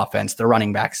whole offense, the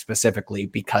running back specifically,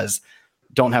 because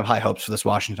don't have high hopes for this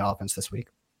Washington offense this week.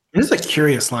 It is a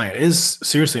curious line. It is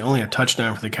seriously only a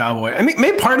touchdown for the Cowboys. I mean,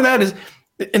 maybe part of that is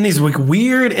in these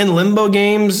weird in limbo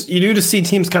games, you do to see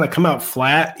teams kind of come out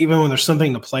flat, even when there's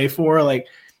something to play for. It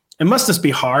must just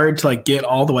be hard to get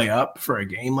all the way up for a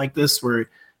game like this where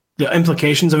the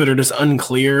implications of it are just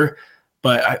unclear.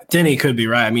 But Denny could be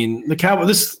right. I mean, the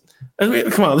Cowboys,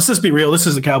 come on, let's just be real. This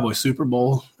is the Cowboys Super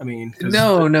Bowl. I mean,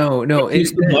 no.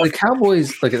 The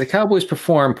Cowboys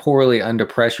perform poorly under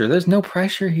pressure. There's no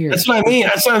pressure here. That's what I mean.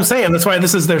 That's what I'm saying. That's why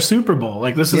this is their Super Bowl.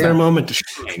 This is their moment to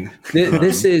shine.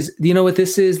 This is, what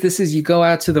this is? This is you go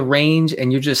out to the range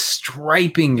and you're just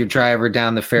striping your driver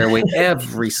down the fairway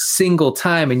every single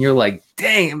time. And you're like,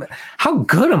 dang, how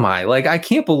good am I? I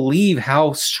can't believe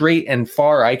how straight and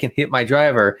far I can hit my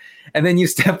driver. And then you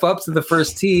step up to the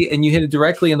first tee and you hit it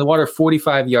directly in the water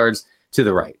 45 yards to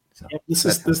the right.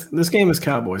 So this game is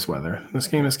Cowboys weather. This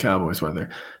game is Cowboys weather.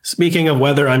 Speaking of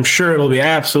weather, I'm sure it'll be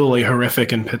absolutely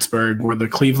horrific in Pittsburgh, where the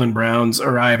Cleveland Browns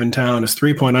arrive in town as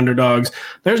 3-point underdogs.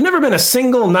 There's never been a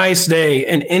single nice day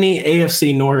in any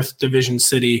AFC North division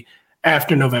city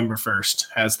after November 1st,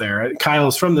 has there. Kyle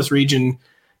is from this region.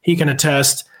 He can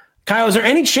attest. Kyle, is there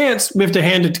any chance we have to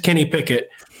hand it to Kenny Pickett,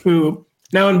 who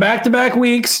now in back-to-back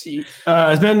weeks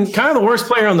has been kind of the worst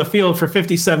player on the field for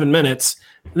 57 minutes.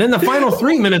 And then the final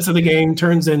 3 minutes of the game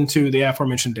turns into the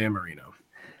aforementioned Dan Marino.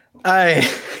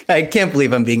 I can't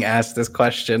believe I'm being asked this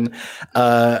question.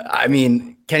 I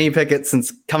mean, Kenny Pickett,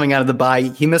 since coming out of the bye,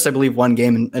 he missed, I believe, one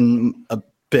game and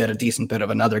a decent bit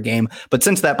of another game. But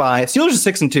since that bye, Steelers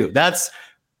are 6-2. That's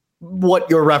what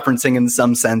you're referencing in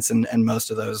some sense, and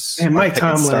most of those. And Mike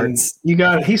Tomlin,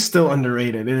 he's still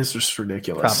underrated. It is just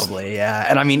ridiculous. Probably, yeah.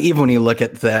 And I mean, even when you look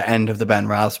at the end of the Ben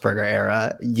Roethlisberger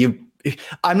era,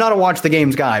 I'm not a watch the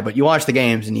games guy, but you watch the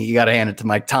games and you got to hand it to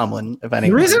Mike Tomlin. If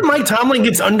anything, the reason Mike Tomlin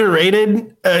gets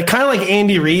underrated, kind of like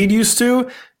Andy Reid used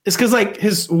to, is because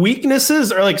his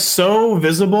weaknesses are so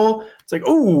visible.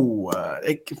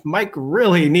 It's Mike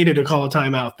really needed to call a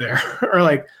timeout there.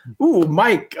 Or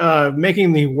Mike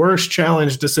making the worst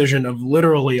challenge decision of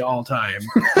literally all time.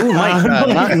 Mike,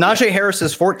 Najee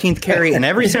Harris's 14th carry, and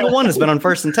every single one has been on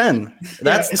 1st and 10.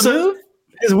 That's the move.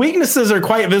 His weaknesses are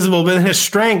quite visible, but his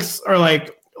strengths are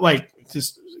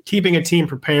just keeping a team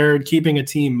prepared, keeping a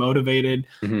team motivated.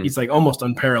 Mm-hmm. He's almost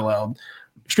unparalleled.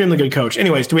 Extremely good coach.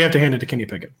 Anyways, do we have to hand it to Kenny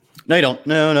Pickett? No, you don't.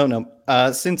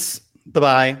 No. Since the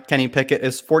bye, Kenny Pickett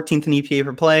is 14th in EPA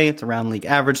per play. It's around league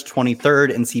average,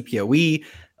 23rd in CPOE,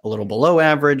 a little below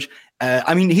average.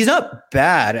 I mean, he's not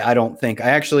bad, I don't think. I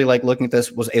actually, looking at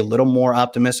this, was a little more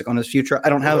optimistic on his future. I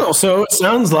don't have... So it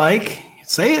sounds like...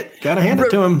 Say it. Got to hand it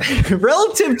to him.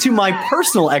 Relative to my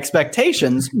personal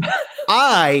expectations,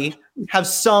 I have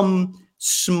some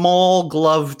small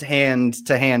gloved hand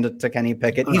to hand to Kenny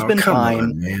Pickett. He's been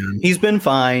fine. He's been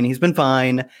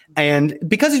fine. And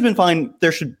because he's been fine,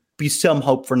 there should be some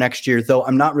hope for next year, though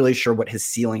I'm not really sure what his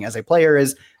ceiling as a player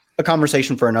is. A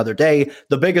conversation for another day.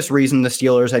 The biggest reason the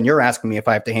Steelers, and you're asking me if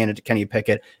I have to hand it to Kenny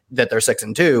Pickett, that they're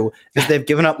 6-2, is they've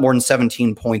given up more than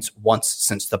 17 points once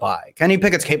since the bye. Kenny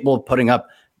Pickett's capable of putting up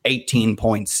 18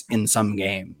 points in some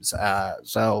games. I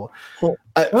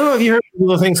don't know if you heard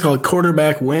little things called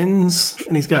quarterback wins,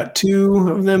 and he's got 2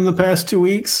 of them the past 2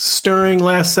 weeks, stirring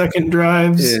last-second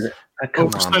drives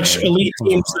over such elite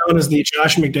teams known as the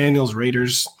Josh McDaniels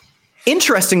Raiders.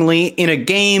 Interestingly, in a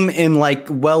game in I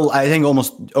think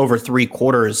almost over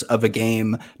 3/4 of a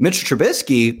game, Mitch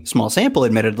Trubisky, small sample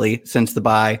admittedly, since the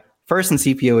bye, first in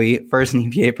CPOE, first in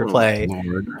EPA per play.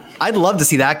 Lord. I'd love to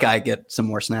see that guy get some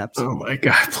more snaps. Oh my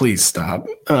God, please stop.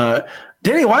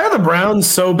 Danny, why are the Browns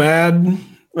so bad?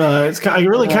 I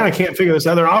really kind of can't figure this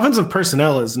out. Their offensive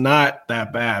personnel is not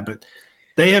that bad, but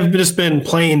they have just been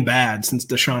playing bad since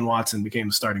Deshaun Watson became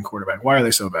the starting quarterback. Why are they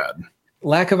so bad?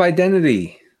 Lack of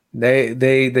identity.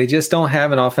 They just don't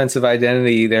have an offensive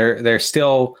identity. They're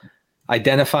still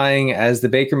identifying as the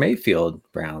Baker Mayfield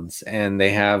Browns, and they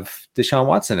have Deshaun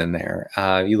Watson in there.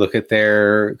 You look at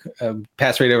their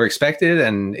pass rate over expected,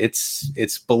 and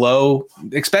it's below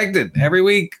expected every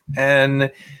week. And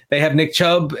they have Nick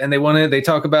Chubb, and they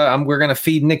talk about we're going to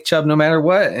feed Nick Chubb no matter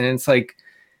what. And it's like,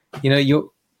 you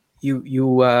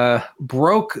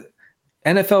broke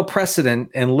NFL precedent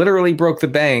and literally broke the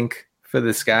bank for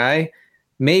this guy.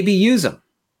 Maybe use him,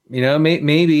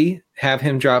 maybe have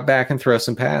him drop back and throw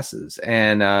some passes,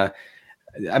 and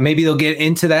maybe they'll get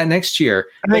into that next year.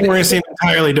 I think we're going to see an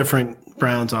entirely different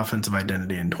Browns offensive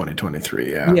identity in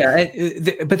 2023.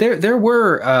 But there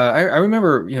were I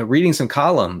remember reading some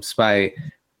columns by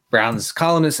Browns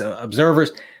columnists,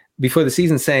 observers before the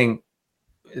season saying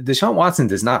Deshaun Watson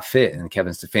does not fit in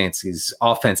Kevin Stefanski's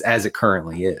offense as it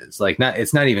currently is.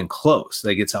 It's not even close.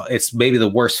 It's maybe the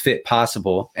worst fit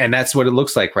possible, and that's what it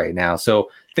looks like right now. So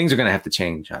things are going to have to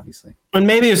change, obviously. And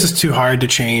maybe it's just too hard to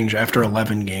change after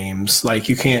 11 games.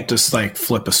 You can't just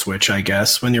flip a switch, I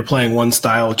guess, when you're playing one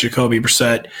style with Jacoby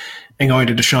Brissett and going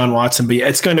to Deshaun Watson. But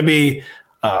it's going to be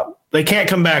they can't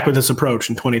come back with this approach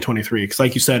in 2023 because,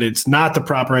 like you said, it's not the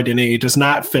proper identity. It does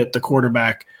not fit the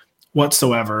quarterback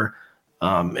whatsoever.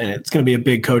 And it's going to be a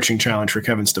big coaching challenge for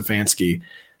Kevin Stefanski.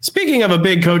 Speaking of a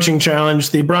big coaching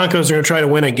challenge, the Broncos are going to try to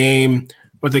win a game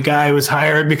with the guy who was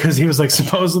hired because he was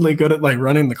supposedly good at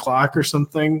running the clock or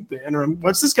something. The interim,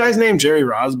 what's this guy's name? Jerry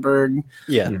Rosburg.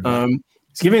 Yeah.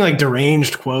 He's giving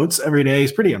deranged quotes every day.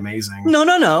 He's pretty amazing. No.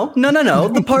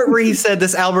 The part where he said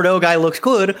this Alberto guy looks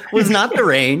good was not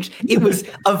deranged. It was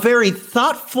a very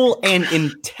thoughtful and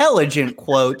intelligent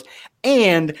quote.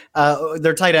 And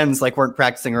their tight ends weren't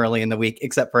practicing early in the week,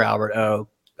 except for Albert O.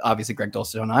 Obviously, Greg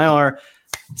Dortch on IR.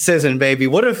 Sizzin, baby.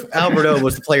 What if Albert O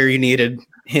was the player you needed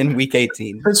in Week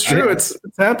 18? That's true. It's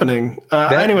happening.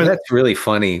 Anyway, that's really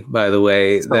funny. By the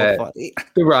way, the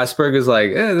Rosberg is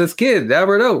this kid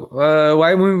Albert O.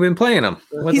 Why haven't we been playing him?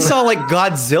 He saw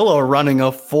Godzilla running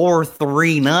a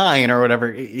 4.39 or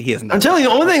whatever. He isn't. I'm telling you,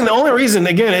 the only reason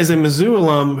again is a Mizzou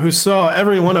alum who saw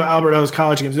every one of Albert O's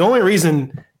college games. The only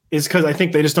reason is because I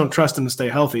think they just don't trust him to stay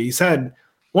healthy. He's had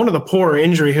one of the poorer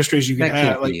injury histories you can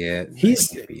have.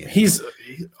 He's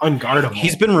unguardable.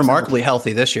 He's been remarkably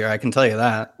healthy this year. I can tell you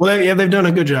that. Well, they've done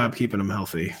a good job keeping him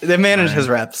healthy. They've managed his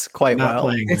reps quite well.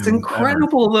 It's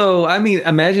incredible, though. I mean,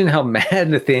 imagine how mad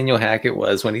Nathaniel Hackett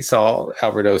was when he saw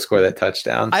Alberto score that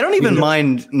touchdown. I don't even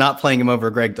mind not playing him over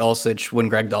Greg Dulcich when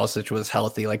Greg Dulcich was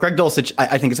healthy. Greg Dulcich,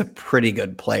 I think is a pretty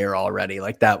good player already.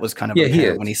 That was kind of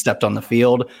when he stepped on the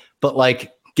field. But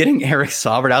getting Eric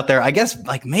Saubert out there, I guess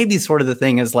maybe sort of the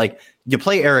thing is you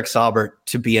play Eric Saubert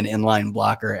to be an inline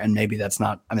blocker, and maybe that's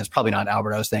not. I mean, it's probably not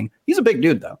Alberto's thing. He's a big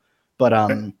dude though. But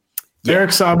Eric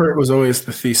Saubert was always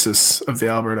the thesis of the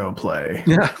Alberto play.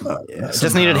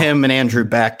 Just needed him and Andrew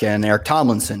Beck and Eric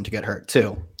Tomlinson to get hurt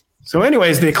too. So,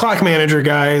 anyways, the clock manager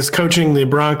guys coaching the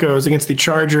Broncos against the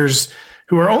Chargers,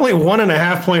 who are only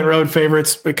 1.5 point road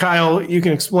favorites. But Kyle, you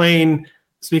can explain.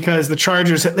 It's because the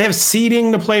Chargers, they have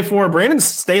seeding to play for. Brandon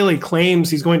Staley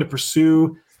claims he's going to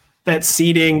pursue that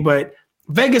seeding, but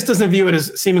Vegas doesn't view it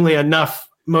as seemingly enough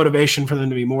motivation for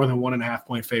them to be more than 1.5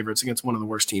 point favorites against one of the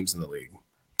worst teams in the league.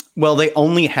 Well, they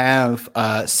only have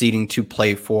seeding to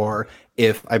play for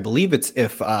if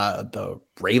the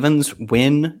Ravens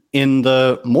win in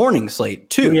the morning slate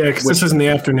too. Yeah, because this is in the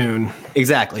afternoon.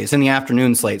 Exactly. It's in the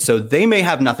afternoon slate. So they may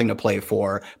have nothing to play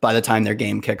for by the time their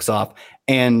game kicks off.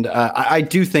 And I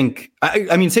do think,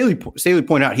 I mean, Staley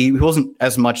pointed out he wasn't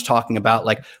as much talking about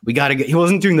like, he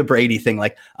wasn't doing the Brady thing.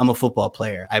 Like, I'm a football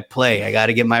player. I got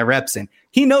to get my reps in.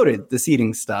 He noted the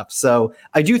seeding stuff. So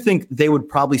I do think they would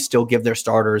probably still give their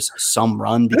starters some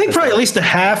run. I think probably at least a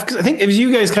half. Because I think as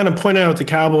you guys kind of pointed out with the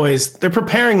Cowboys, they're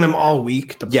preparing them all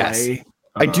week to play.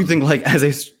 I do think like as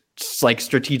a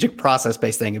strategic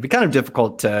process-based thing, it'd be kind of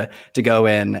difficult to go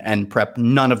in and prep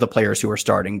none of the players who are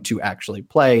starting to actually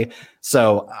play.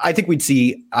 So I think we'd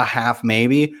see a half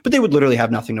maybe, but they would literally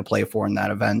have nothing to play for in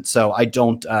that event. So I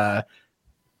don't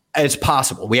it's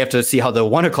possible. We have to see how the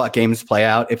 1:00 games play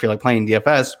out. If you're like playing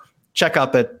DFS, check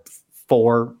up at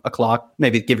 4:00,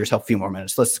 maybe give yourself a few more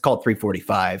minutes. Let's call it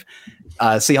 3:45.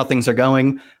 See how things are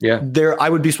going. Yeah. I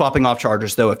would be swapping off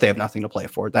Chargers though if they have nothing to play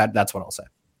for. That's what I'll say.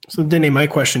 So, Denny, my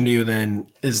question to you then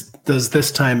is, does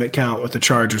this time it count with the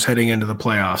Chargers heading into the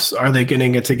playoffs? Are they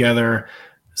getting it together?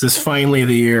 Is this finally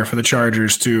the year for the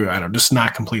Chargers to, just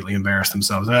not completely embarrass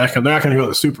themselves? They're not going to go to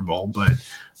the Super Bowl, but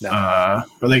are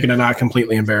they going to not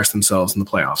completely embarrass themselves in the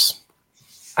playoffs?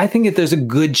 I think that there's a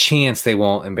good chance they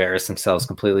won't embarrass themselves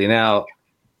completely. Now,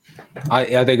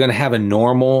 are they going to have a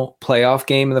normal playoff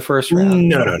game in the first round?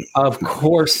 No. Of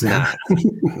course not.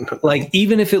 Like,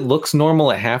 even if it looks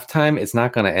normal at halftime, it's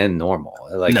not going to end normal.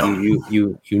 Like,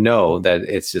 you know that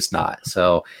it's just not.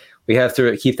 So we have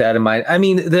to keep that in mind. I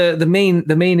mean, the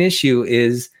main issue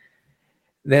is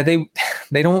that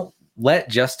they don't let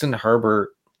Justin Herbert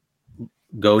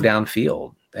go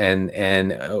downfield.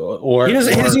 Or he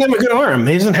doesn't have a good arm.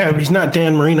 He's not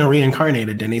Dan Marino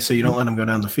reincarnated, Denny, so you don't let him go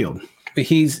down the field.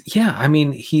 He is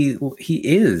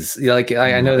like,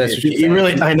 I know that's what he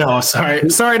really, I know. Sorry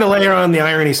to layer on the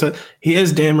irony. So he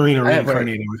is Dan Marino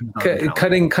reincarnated.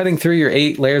 Cutting through your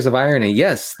 8 layers of irony.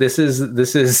 Yes, this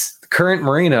is current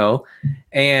Marino,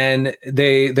 and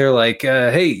they're like,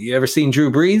 hey, you ever seen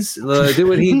Drew Brees? Do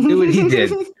what he did.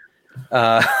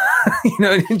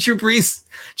 Drew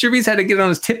Brees had to get on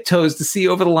his tiptoes to see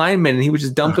over the lineman, and he would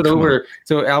just dump it over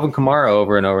to Alvin Kamara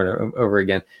over and over and over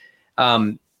again.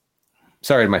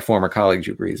 Sorry to my former colleague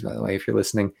Drew Brees, by the way, if you're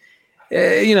listening.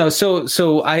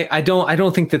 So I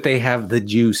don't think that they have the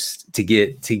juice to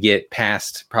get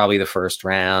past probably the first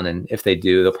round, and if they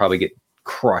do, they'll probably get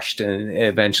crushed and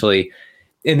eventually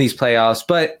in these playoffs.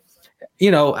 But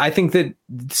I think that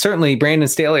certainly Brandon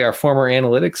Staley, our former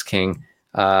analytics king,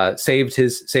 saved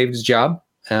his job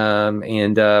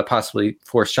and possibly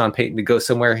forced Sean Payton to go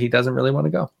somewhere he doesn't really want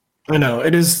to go. I know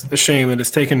it is a shame that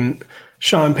it's taken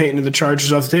Sean Payton and the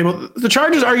Chargers off the table. The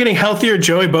Chargers are getting healthier.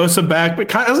 Joey Bosa back,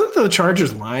 but isn't the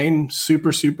Chargers line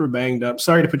super banged up?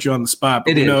 Sorry to put you on the spot,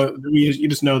 but you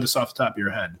just know this off the top of your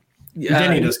head.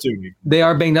 Denny does too. They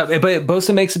are banged up, but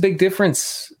Bosa makes a big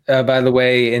difference. By the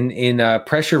way, in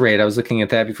pressure rate, I was looking at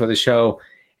that before the show,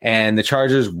 and the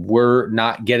Chargers were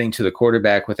not getting to the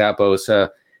quarterback without Bosa.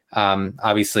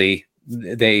 Obviously,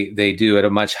 they do at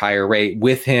a much higher rate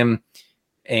with him.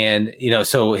 And,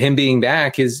 so him being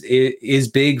back is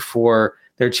big for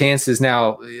their chances.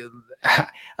 Now,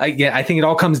 again, I think it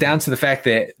all comes down to the fact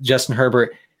that Justin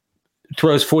Herbert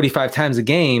throws 45 times a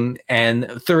game, and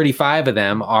 35 of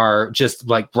them are just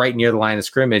like right near the line of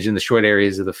scrimmage in the short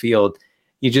areas of the field.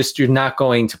 You're not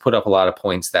going to put up a lot of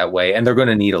points that way, and they're going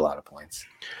to need a lot of points.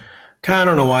 I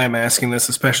don't know why I'm asking this,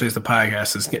 especially as the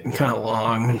podcast is getting kind of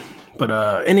long, but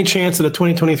any chance of the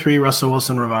 2023 Russell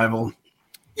Wilson revival?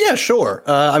 Yeah, sure.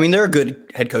 There are good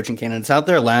head coaching candidates out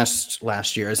there.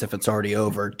 Last year, as if it's already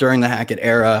over. During the Hackett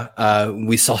era,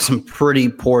 we saw some pretty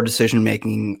poor decision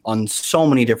making on so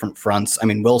many different fronts.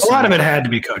 Wilson. A lot of it had to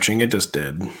be coaching. It just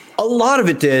did. A lot of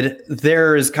it did.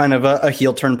 There is kind of a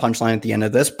heel turn punchline at the end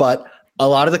of this, but a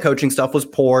lot of the coaching stuff was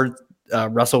poor.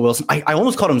 Russell Wilson. I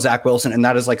almost called him Zach Wilson, and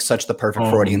that is like such the perfect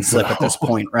Freudian slip at this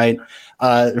point, right?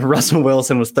 Russell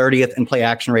Wilson was 30th in play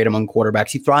action rate among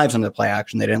quarterbacks. He thrives under play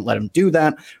action. They didn't let him do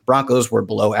that. Broncos were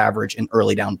below average in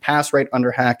early down pass rate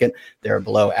under Hackett. They're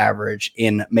below average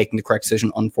in making the correct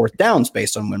decision on fourth downs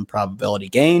based on win probability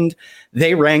gained.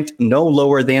 They ranked no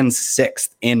lower than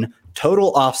 6th in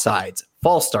total offsides,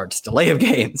 false starts, delay of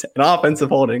games, and offensive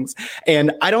holdings.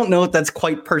 And I don't know if that's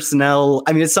quite personnel.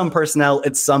 It's some personnel,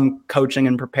 it's some coaching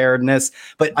and preparedness.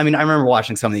 But I remember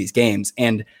watching some of these games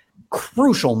and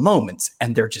crucial moments,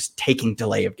 and they're just taking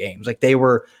delay of games. Like, they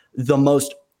were the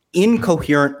most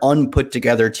incoherent, unput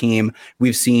together team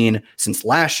we've seen since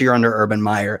last year under Urban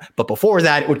Meyer. But before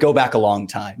that, it would go back a long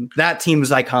time. That team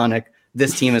is iconic.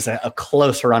 This team is a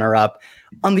close runner up.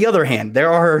 On the other hand,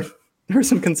 there are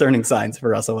some concerning signs for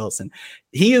Russell Wilson.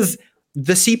 He is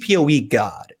the CPOE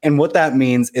god. And what that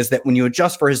means is that when you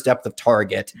adjust for his depth of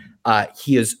target,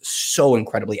 he is so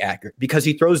incredibly accurate because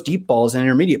he throws deep balls and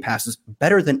intermediate passes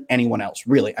better than anyone else,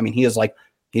 really. I mean, he's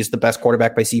the best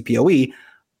quarterback by CPOE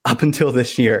up until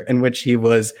this year, in which he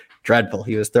was dreadful.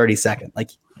 He was 32nd. Like,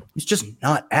 he's just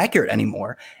not accurate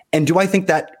anymore. And do I think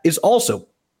that is also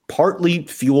partly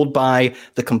fueled by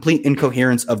the complete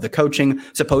incoherence of the coaching?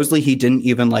 Supposedly he didn't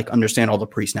even understand all the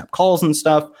pre-snap calls and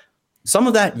stuff. Some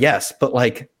of that, yes, but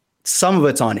some of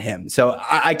it's on him. So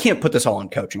I can't put this all on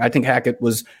coaching. I think Hackett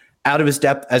was out of his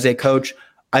depth as a coach.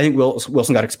 I think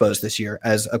Wilson got exposed this year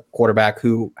as a quarterback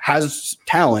who has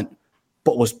talent,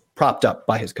 but was propped up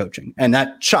by his coaching. And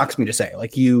that shocks me to say.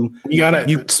 You gotta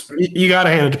hand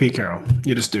it to Pete Carroll.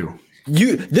 You just do.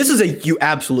 You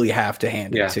absolutely have to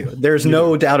hand it to. There's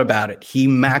no doubt about it. He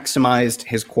maximized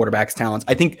his quarterback's talents,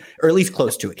 I think, or at least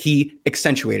close to it. He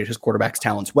accentuated his quarterback's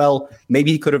talents well.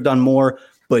 Maybe he could have done more,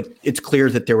 but it's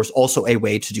clear that there was also a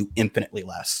way to do infinitely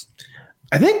less.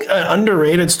 I think an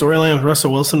underrated storyline with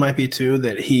Russell Wilson might be too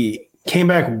that he came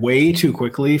back way too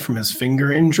quickly from his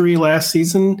finger injury last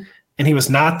season, and he was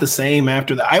not the same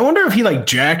after that. I wonder if he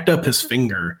jacked up his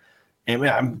finger. And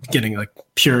I'm getting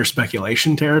pure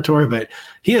speculation territory, but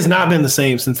he has not been the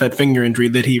same since that finger injury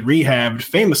that he rehabbed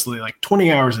famously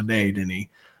 20 hours a day, didn't he?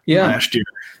 Yeah. Last year.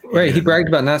 Right. He bragged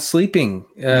about not sleeping.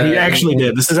 He actually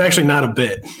did. This is actually not a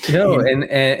bit. No, and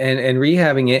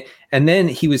rehabbing it. And then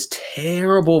he was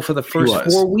terrible for the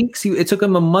first 4 weeks. It took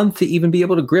him a month to even be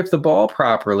able to grip the ball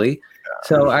properly. Yeah.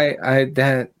 So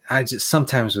I just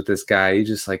sometimes with this guy, you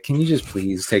just can you just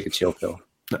please take a chill pill?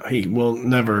 No, he will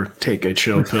never take a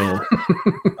chill pill.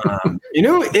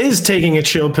 Who is taking a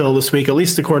chill pill this week, at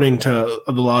least according to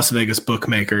the Las Vegas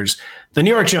bookmakers? The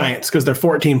New York Giants, because they're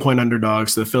 14-point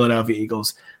underdogs to the Philadelphia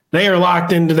Eagles. They are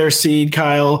locked into their seed,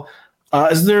 Kyle.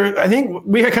 I think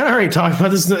we kind of already talked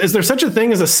about this. Is there such a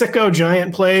thing as a sicko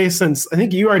Giant play? Since I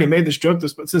think you already made this joke,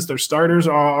 but since their starters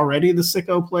are already the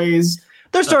sicko plays.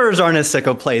 Their starters aren't as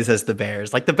sicko plays as the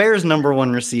Bears. The Bears' number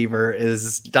one receiver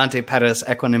is Dante Pettis,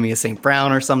 Equinemius St.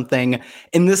 Brown or something.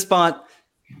 In this spot,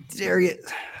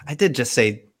 I did just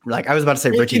say, I was about to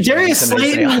say Richie Darius James.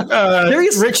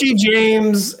 Slayton, Richie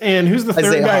James, and who's the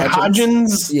third guy?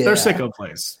 Hodgins. Yeah. They're sicko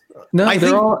plays.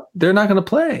 No, they're not going to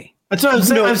play. That's what I'm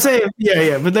saying. I'm saying,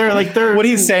 yeah, but they're. What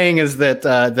he's saying is that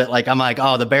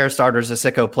I'm the Bear starters are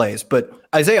sicko plays, but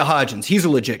Isaiah Hodgins, he's a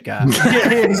legit guy. Yeah,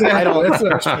 exactly.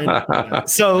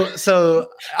 So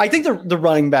I think the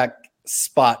running back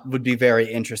spot would be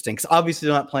very interesting because obviously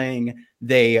they're not playing.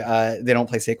 They don't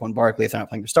play Saquon Barkley if they're not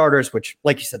playing their starters, which,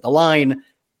 like you said, the line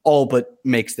all but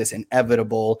makes this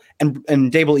inevitable. And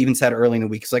Dable even said early in the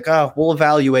week, he's we'll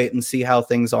evaluate and see how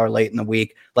things are late in the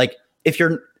week. If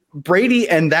you're Brady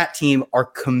and that team are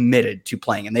committed to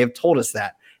playing, and they have told us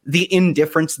that. The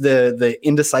indifference, the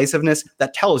indecisiveness,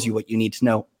 that tells you what you need to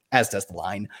know, as does the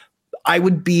line. I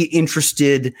would be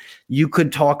interested. You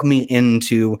could talk me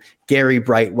into Gary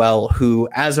Brightwell, who,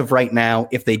 as of right now,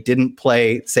 if they didn't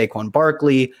play Saquon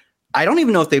Barkley, I don't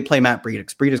even know if they play Matt Breida,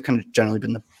 because Breida's kind of generally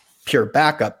been the pure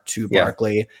backup to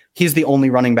Barkley. He's the only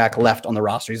running back left on the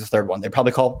roster. He's the third one. They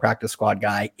probably call a practice squad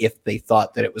guy if they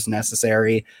thought that it was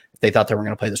necessary. They thought they weren't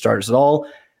going to play the starters at all.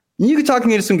 You could talk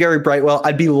me into some Gary Brightwell.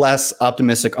 I'd be less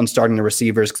optimistic on starting the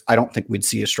receivers because I don't think we'd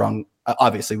see a strong,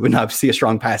 obviously we would not see a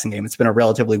strong passing game. It's been a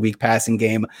relatively weak passing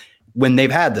game when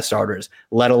they've had the starters,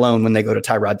 let alone when they go to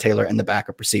Tyrod Taylor and the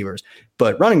backup receivers.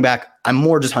 But running back, I'm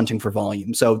more just hunting for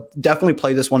volume. So definitely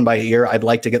play this one by ear. I'd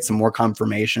like to get some more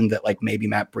confirmation that maybe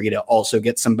Matt Breida also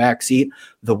gets some backseat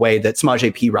the way that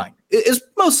Samaje Perine is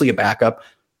mostly a backup,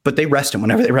 but they rest him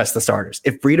whenever they rest the starters.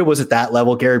 If Breida was at that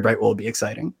level, Gary Brightwell would be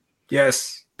exciting.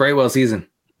 Yes. Brightwell season.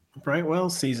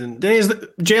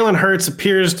 Jalen Hurts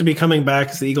appears to be coming back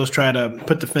as the Eagles try to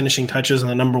put the finishing touches on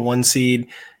the number one seed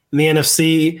in the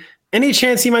NFC. Any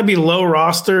chance he might be low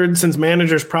rostered since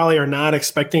managers probably are not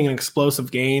expecting an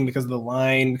explosive game because of the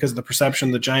line, because of the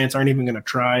perception the Giants aren't even going to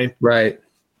try? Right.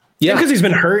 Yeah. Because he's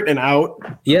been hurt and out.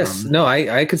 Yes.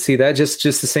 I could see that. Just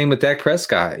the same with Dak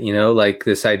Prescott,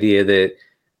 this idea that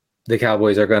the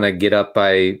Cowboys are going to get up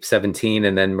by 17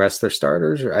 and then rest their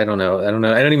starters. Or I don't know. I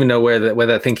don't even know where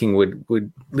that thinking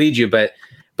would lead you. But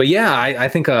yeah, I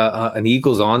think an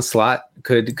Eagles onslaught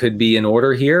could be in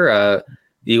order here.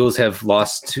 The Eagles have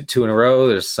lost two in a row.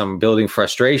 There's some building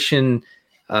frustration.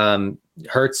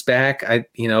 Hurts back.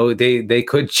 They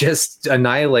could just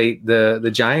annihilate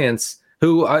the Giants,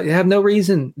 who have no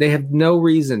reason. They have no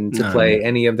reason to play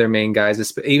any of their main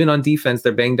guys. Even on defense,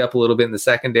 they're banged up a little bit in the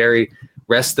secondary.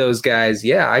 Rest those guys.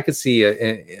 Yeah, I could see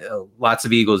lots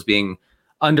of Eagles being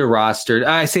under rostered.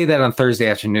 I say that on Thursday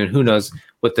afternoon. Who knows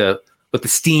what the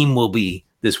steam will be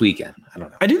this weekend. I don't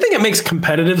know. I do think it makes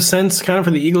competitive sense kind of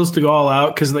for the Eagles to go all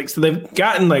out because so they've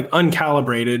gotten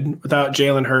uncalibrated without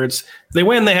Jalen Hurts. If they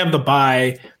win, they have the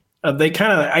bye. They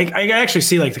kind of I actually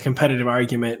see the competitive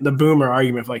argument, the boomer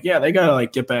argument of they got to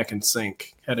get back in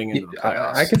sync heading into the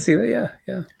playoffs. I can see that.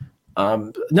 Yeah.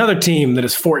 Another team that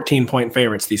is 14-point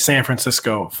favorites, the San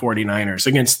Francisco 49ers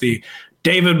against the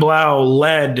David Blau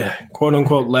led, quote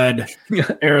unquote led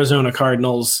Arizona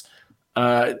Cardinals.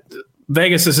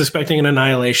 Vegas is expecting an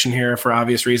annihilation here for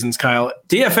obvious reasons, Kyle.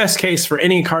 DFS case for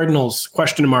any Cardinals, ?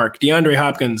 DeAndre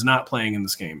Hopkins not playing in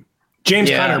this game. James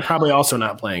Conner probably also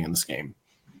not playing in this game.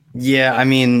 Yeah, I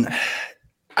mean,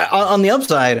 on the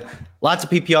upside, lots of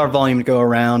PPR volume to go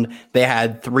around. They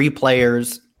had 3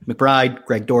 players, McBride,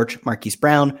 Greg Dortch, Marquise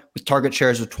Brown, with target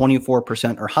shares of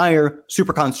 24% or higher,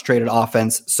 super concentrated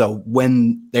offense. So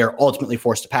when they're ultimately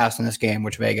forced to pass in this game,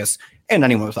 which Vegas and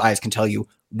anyone with eyes can tell you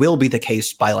will be the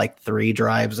case by 3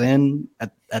 drives in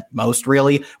at most,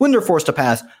 really. When they're forced to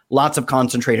pass, lots of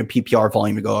concentrated PPR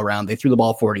volume to go around. They threw the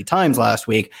ball 40 times last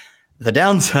week. The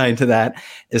downside to that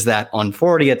is that on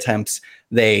 40 attempts,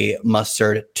 they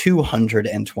mustered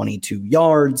 222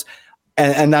 yards.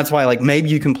 And that's why, maybe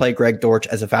you can play Greg Dortch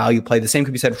as a value play. The same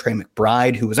could be said for Trey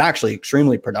McBride, who was actually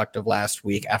extremely productive last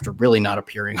week after really not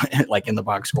appearing in the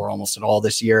box score almost at all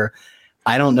this year.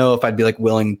 I don't know if I'd be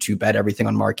willing to bet everything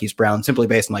on Marquise Brown simply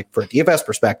based on for a DFS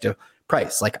perspective,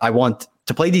 price. I want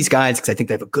to play these guys because I think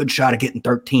they have a good shot at getting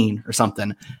 13 or something.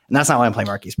 And that's not why I'm playing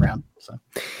Marquise Brown.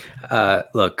 So,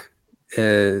 look,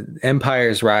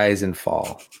 empires rise and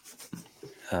fall.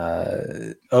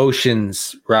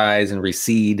 Oceans rise and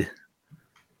recede.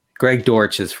 Greg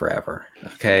Dortch is forever.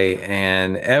 Okay.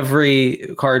 And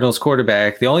every Cardinals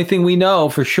quarterback, the only thing we know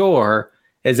for sure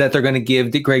is that they're going to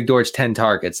give Greg Dortch 10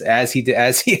 targets as he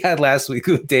had last week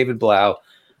with David Blau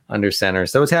under center.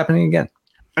 So it's happening again.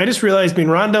 I just realized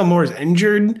Rondale Moore's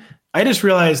injured. I just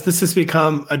realized this has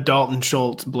become a Dalton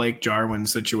Schultz, Blake Jarwin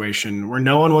situation where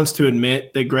no one wants to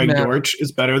admit that Greg Dortch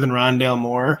is better than Rondale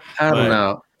Moore. I don't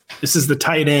know. This is the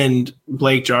tight end,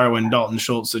 Blake Jarwin, Dalton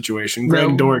Schultz situation.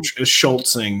 Greg Dortch is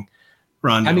Schultzing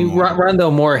Rondale Moore.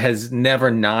 Rondale Moore has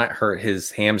never not hurt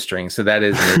his hamstring, so that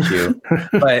is an issue.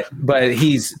 but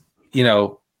he's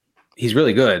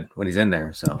really good when he's in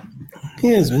there. So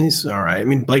he's all right.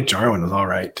 Blake Jarwin was all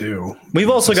right too. We've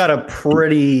also got a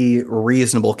pretty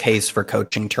reasonable case for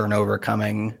coaching turnover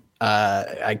coming.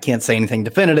 I can't say anything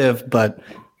definitive, but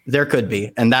there could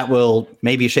be, and that will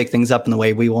maybe shake things up in the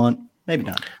way we want. Maybe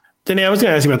not. Denny, I was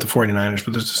going to ask you about the 49ers,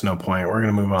 but there's just no point. We're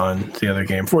going to move on to the other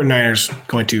game. 49ers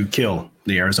going to kill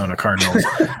the Arizona Cardinals.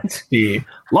 The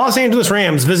Los Angeles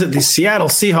Rams visit the Seattle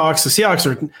Seahawks. The Seahawks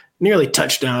are nearly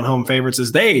touchdown home favorites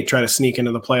as they try to sneak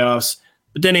into the playoffs.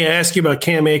 But Denny, I asked you about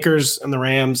Cam Akers and the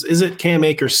Rams. Is it Cam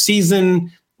Akers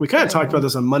season? We kind of talked about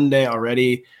this on Monday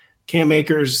already. Cam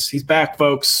Akers, he's back,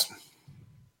 folks.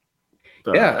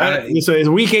 So, so it's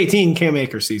week 18 Cam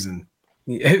Akers season.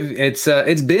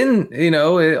 It's been,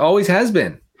 it always has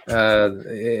been.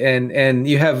 And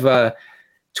you have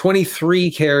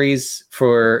 23 carries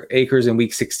for Akers in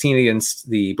week 16 against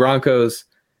the Broncos,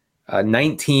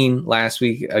 19 last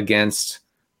week against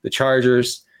the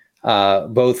Chargers,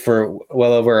 both for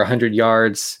well over 100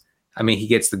 yards. He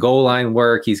gets the goal line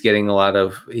work. He's seeing a lot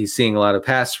of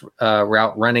pass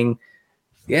route running.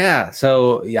 Yeah.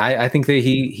 So I think that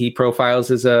he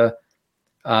profiles as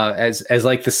as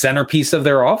like the centerpiece of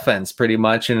their offense, pretty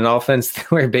much, in an offense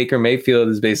where Baker Mayfield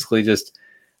is basically just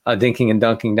dinking and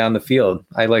dunking down the field.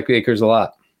 I like Akers a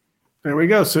lot. There we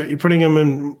go. So you're putting him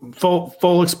in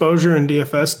full exposure in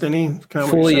DFS, Denny?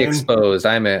 Fully exposed.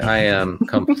 I am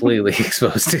completely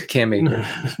exposed to Cam Akers.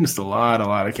 Just a lot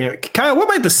of Cam. Kyle, what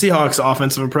might the Seahawks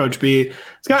offensive approach be?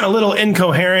 It's gotten a little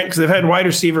incoherent because they've had wide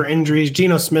receiver injuries.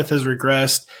 Geno Smith has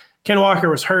regressed. Ken Walker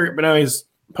was hurt, but now he's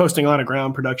posting a lot of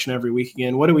ground production every week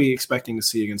again. What are we expecting to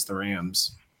see against the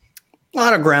Rams? A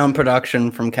lot of ground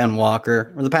production from Ken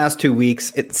Walker. For the past 2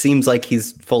 weeks, it seems like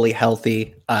he's fully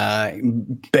healthy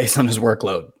based on his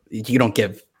workload. You don't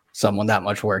give someone that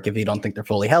much work if you don't think they're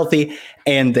fully healthy.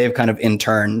 And they've kind of in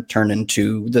turn turned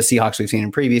into the Seahawks we've seen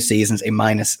in previous seasons, a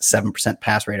minus 7%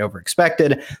 pass rate over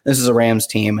expected. This is a Rams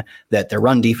team that their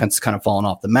run defense has kind of fallen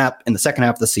off the map. In the second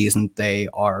half of the season, they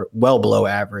are well below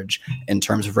average in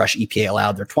terms of rush EPA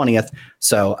allowed. They're 20th.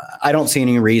 So I don't see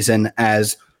any reason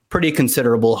as pretty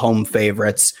considerable home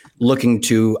favorites looking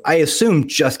to, I assume,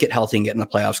 just get healthy and get in the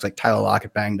playoffs. Like Tyler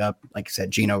Lockett banged up, like I said,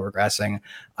 Geno regressing.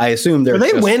 I assume they're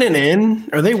winning in?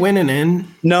 Are they winning in?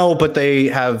 No, but they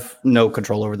have no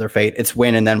control over their fate. It's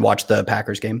win and then watch the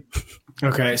Packers game.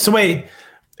 Okay. So wait,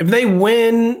 if they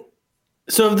win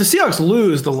So if the Seahawks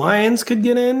lose, the Lions could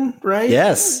get in, right?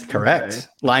 Yes, correct. Okay.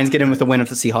 Lions get in with the win if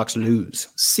the Seahawks lose.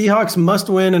 Seahawks must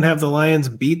win and have the Lions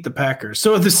beat the Packers.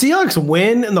 So if the Seahawks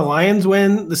win and the Lions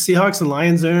win, the Seahawks and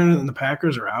Lions are in and the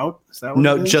Packers are out? Is that what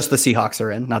No, it is? just the Seahawks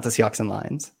are in, not the Seahawks and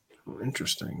Lions.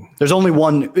 Interesting. There's only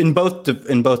one in both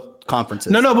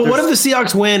conferences. No, but what if the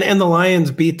Seahawks win and the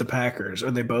Lions beat the Packers?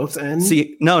 Are they both in?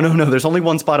 No. There's only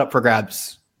one spot up for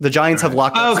grabs. The Giants have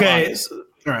locked up. Okay. spots.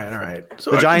 All right.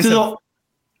 So The Giants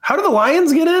how do the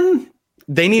Lions get in?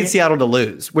 They need Seattle to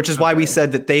lose, which is why we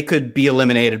said that they could be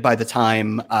eliminated by the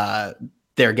time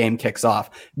their game kicks off.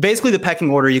 Basically, the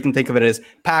pecking order, you can think of it as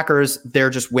Packers,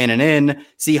 they're just winning in.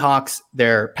 Seahawks,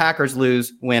 their Packers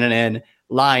lose, winning in.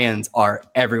 Lions are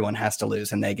everyone has to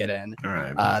lose and they get in. All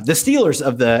right. The Steelers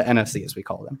of the NFC, as we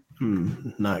call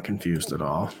them. Not confused at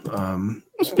all. Only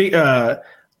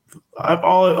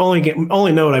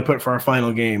note I put for our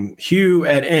final game, Hugh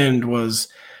at end was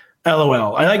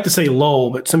LOL. I like to say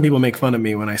LOL, but some people make fun of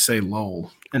me when I say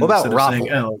LOL. What about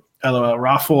Raffle? LOL,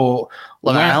 Raffle,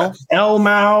 Lamau?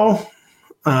 Elmau,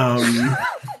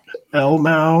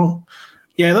 Elmau.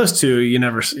 Yeah, those two, you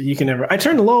can never. I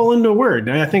turned LOL into a word,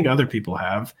 and I think other people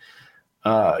have.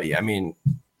 I mean,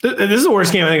 this is the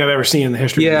worst game I think I've ever seen in the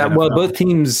history. Yeah, of the NFL. well, both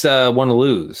teams want to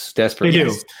lose desperately. They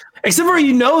do. Except for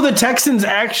the Texans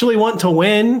actually want to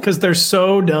win because they're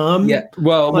so dumb. Yeah.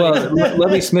 Well,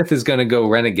 Lovie Smith is going to go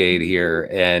renegade here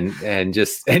and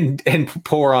just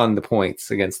pour on the points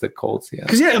against the Colts. Yeah.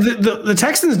 Because the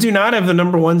Texans do not have the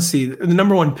number one seed, the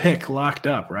number one pick locked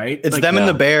up, right? It's them and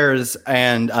the Bears,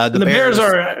 and the Bears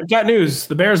are got news.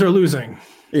 The Bears are losing.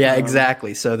 Yeah,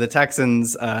 exactly. So the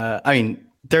Texans,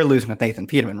 they're losing with Nathan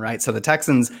Peterman, right? So the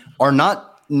Texans are not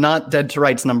dead to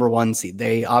rights number one seed.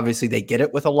 They get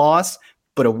it with a loss,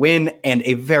 but a win and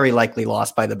a very likely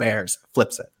loss by the Bears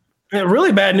flips it. Yeah,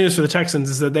 really bad news for the Texans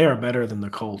is that they are better than the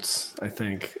Colts, I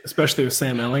think, especially with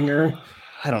Sam Ehlinger.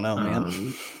 I don't know, man.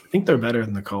 I think they're better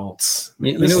than the Colts.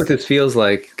 You know what this feels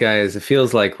like, guys? It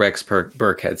feels like Rex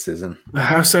Burkhead season.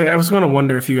 I was going to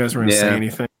wonder if you guys were going to say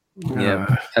anything.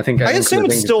 Yeah, I assume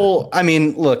it's still. I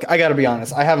mean, look, I got to be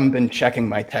honest. I haven't been checking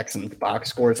my Texans box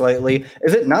scores lately.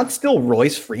 Is it not still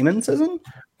Royce Freeman season?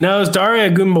 No, it's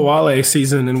Daria Gumbawale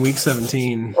season in week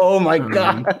 17. Oh my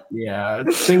god! Yeah,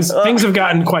 things have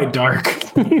gotten quite dark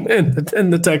in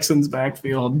the Texans'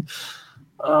 backfield.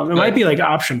 It might be like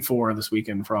option 4 this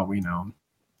weekend for all we know.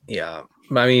 Yeah,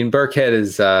 I mean, Burkhead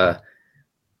is.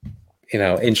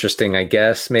 Interesting, I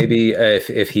guess, maybe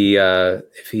if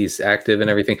he's active and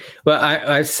everything. But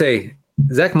I say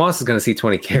Zach Moss is going to see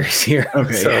 20 carries here.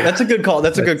 Okay, so that's a good call.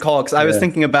 That's a good call because I was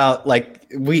thinking about like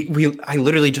I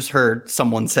literally just heard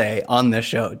someone say on this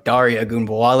show, Daria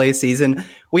Gumbawale season.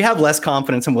 We have less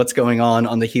confidence in what's going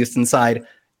on the Houston side.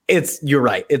 You're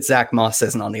right. It's Zach Moss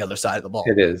season on the other side of the ball.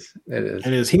 It is.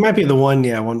 He might be the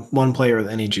one player with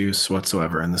any juice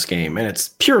whatsoever in this game. And it's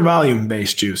pure volume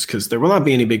based juice because there will not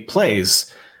be any big plays.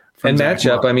 And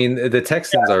matchup, I mean, the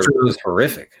Texans are just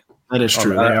horrific. That is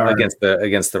true. They are against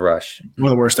the rush. One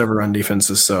of the worst ever run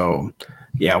defenses. So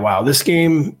yeah, wow, this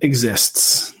game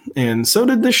exists. And so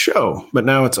did this show. But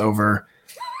now it's over.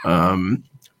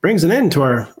 Brings an end to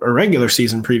our regular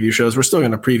season preview shows. We're still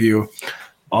going to preview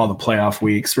all the playoff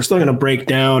weeks. We're still going to break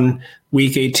down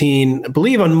week 18, I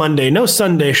believe on Monday. No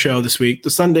Sunday show this week. The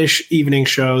Sunday evening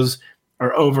shows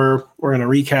are over. We're going to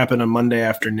recap it on Monday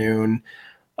afternoon.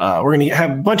 We're going to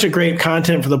have a bunch of great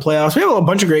content for the playoffs. We have a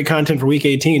bunch of great content for week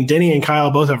 18. Denny and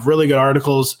Kyle both have really good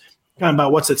articles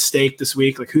about what's at stake this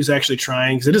week, like who's actually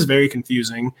trying, because it is very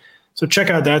confusing. So check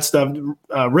out that stuff.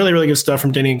 Really, really good stuff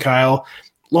from Denny and Kyle.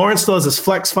 Lawrence still has his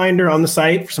flex finder on the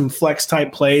site for some flex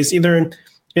type plays, either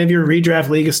if your redraft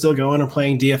league is still going or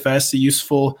playing DFS, a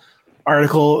useful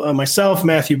article. Myself,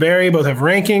 Matthew Berry, both have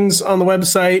rankings on the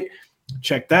website.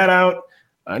 Check that out.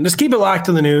 And just keep it locked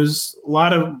to the news. A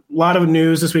lot of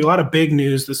news this week, a lot of big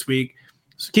news this week.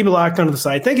 So keep it locked onto the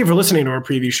site. Thank you for listening to our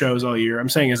preview shows all year. I'm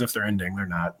saying as if they're ending. They're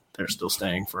not. They're still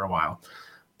staying for a while.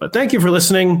 But thank you for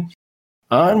listening,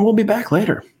 and we'll be back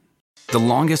later. The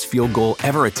longest field goal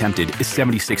ever attempted is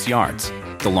 76 yards.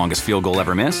 The longest field goal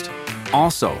ever missed?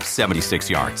 Also 76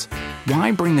 yards.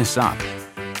 Why bring this up?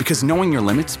 Because knowing your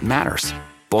limits matters,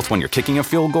 both when you're kicking a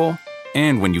field goal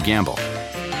and when you gamble.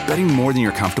 Betting more than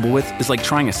you're comfortable with is like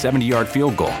trying a 70-yard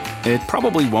field goal. It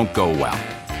probably won't go well.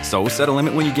 So set a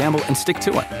limit when you gamble and stick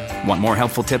to it. Want more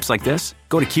helpful tips like this?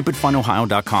 Go to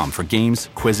keepitfunohio.com for games,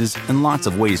 quizzes, and lots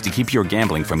of ways to keep your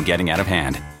gambling from getting out of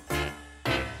hand.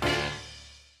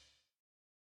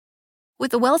 With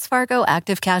the Wells Fargo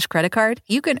Active Cash Credit Card,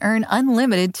 you can earn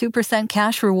unlimited 2%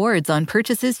 cash rewards on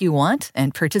purchases you want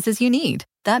and purchases you need.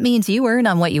 That means you earn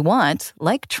on what you want,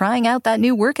 like trying out that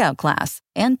new workout class,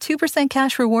 and 2%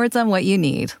 cash rewards on what you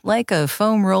need, like a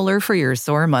foam roller for your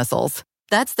sore muscles.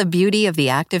 That's the beauty of the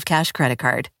Active Cash credit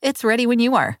card. It's ready when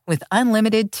you are, with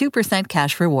unlimited 2%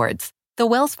 cash rewards. The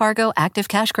Wells Fargo Active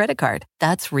Cash credit card.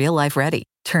 That's real life ready.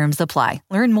 Terms apply.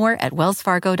 Learn more at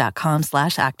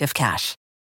wellsfargo.com/activecash.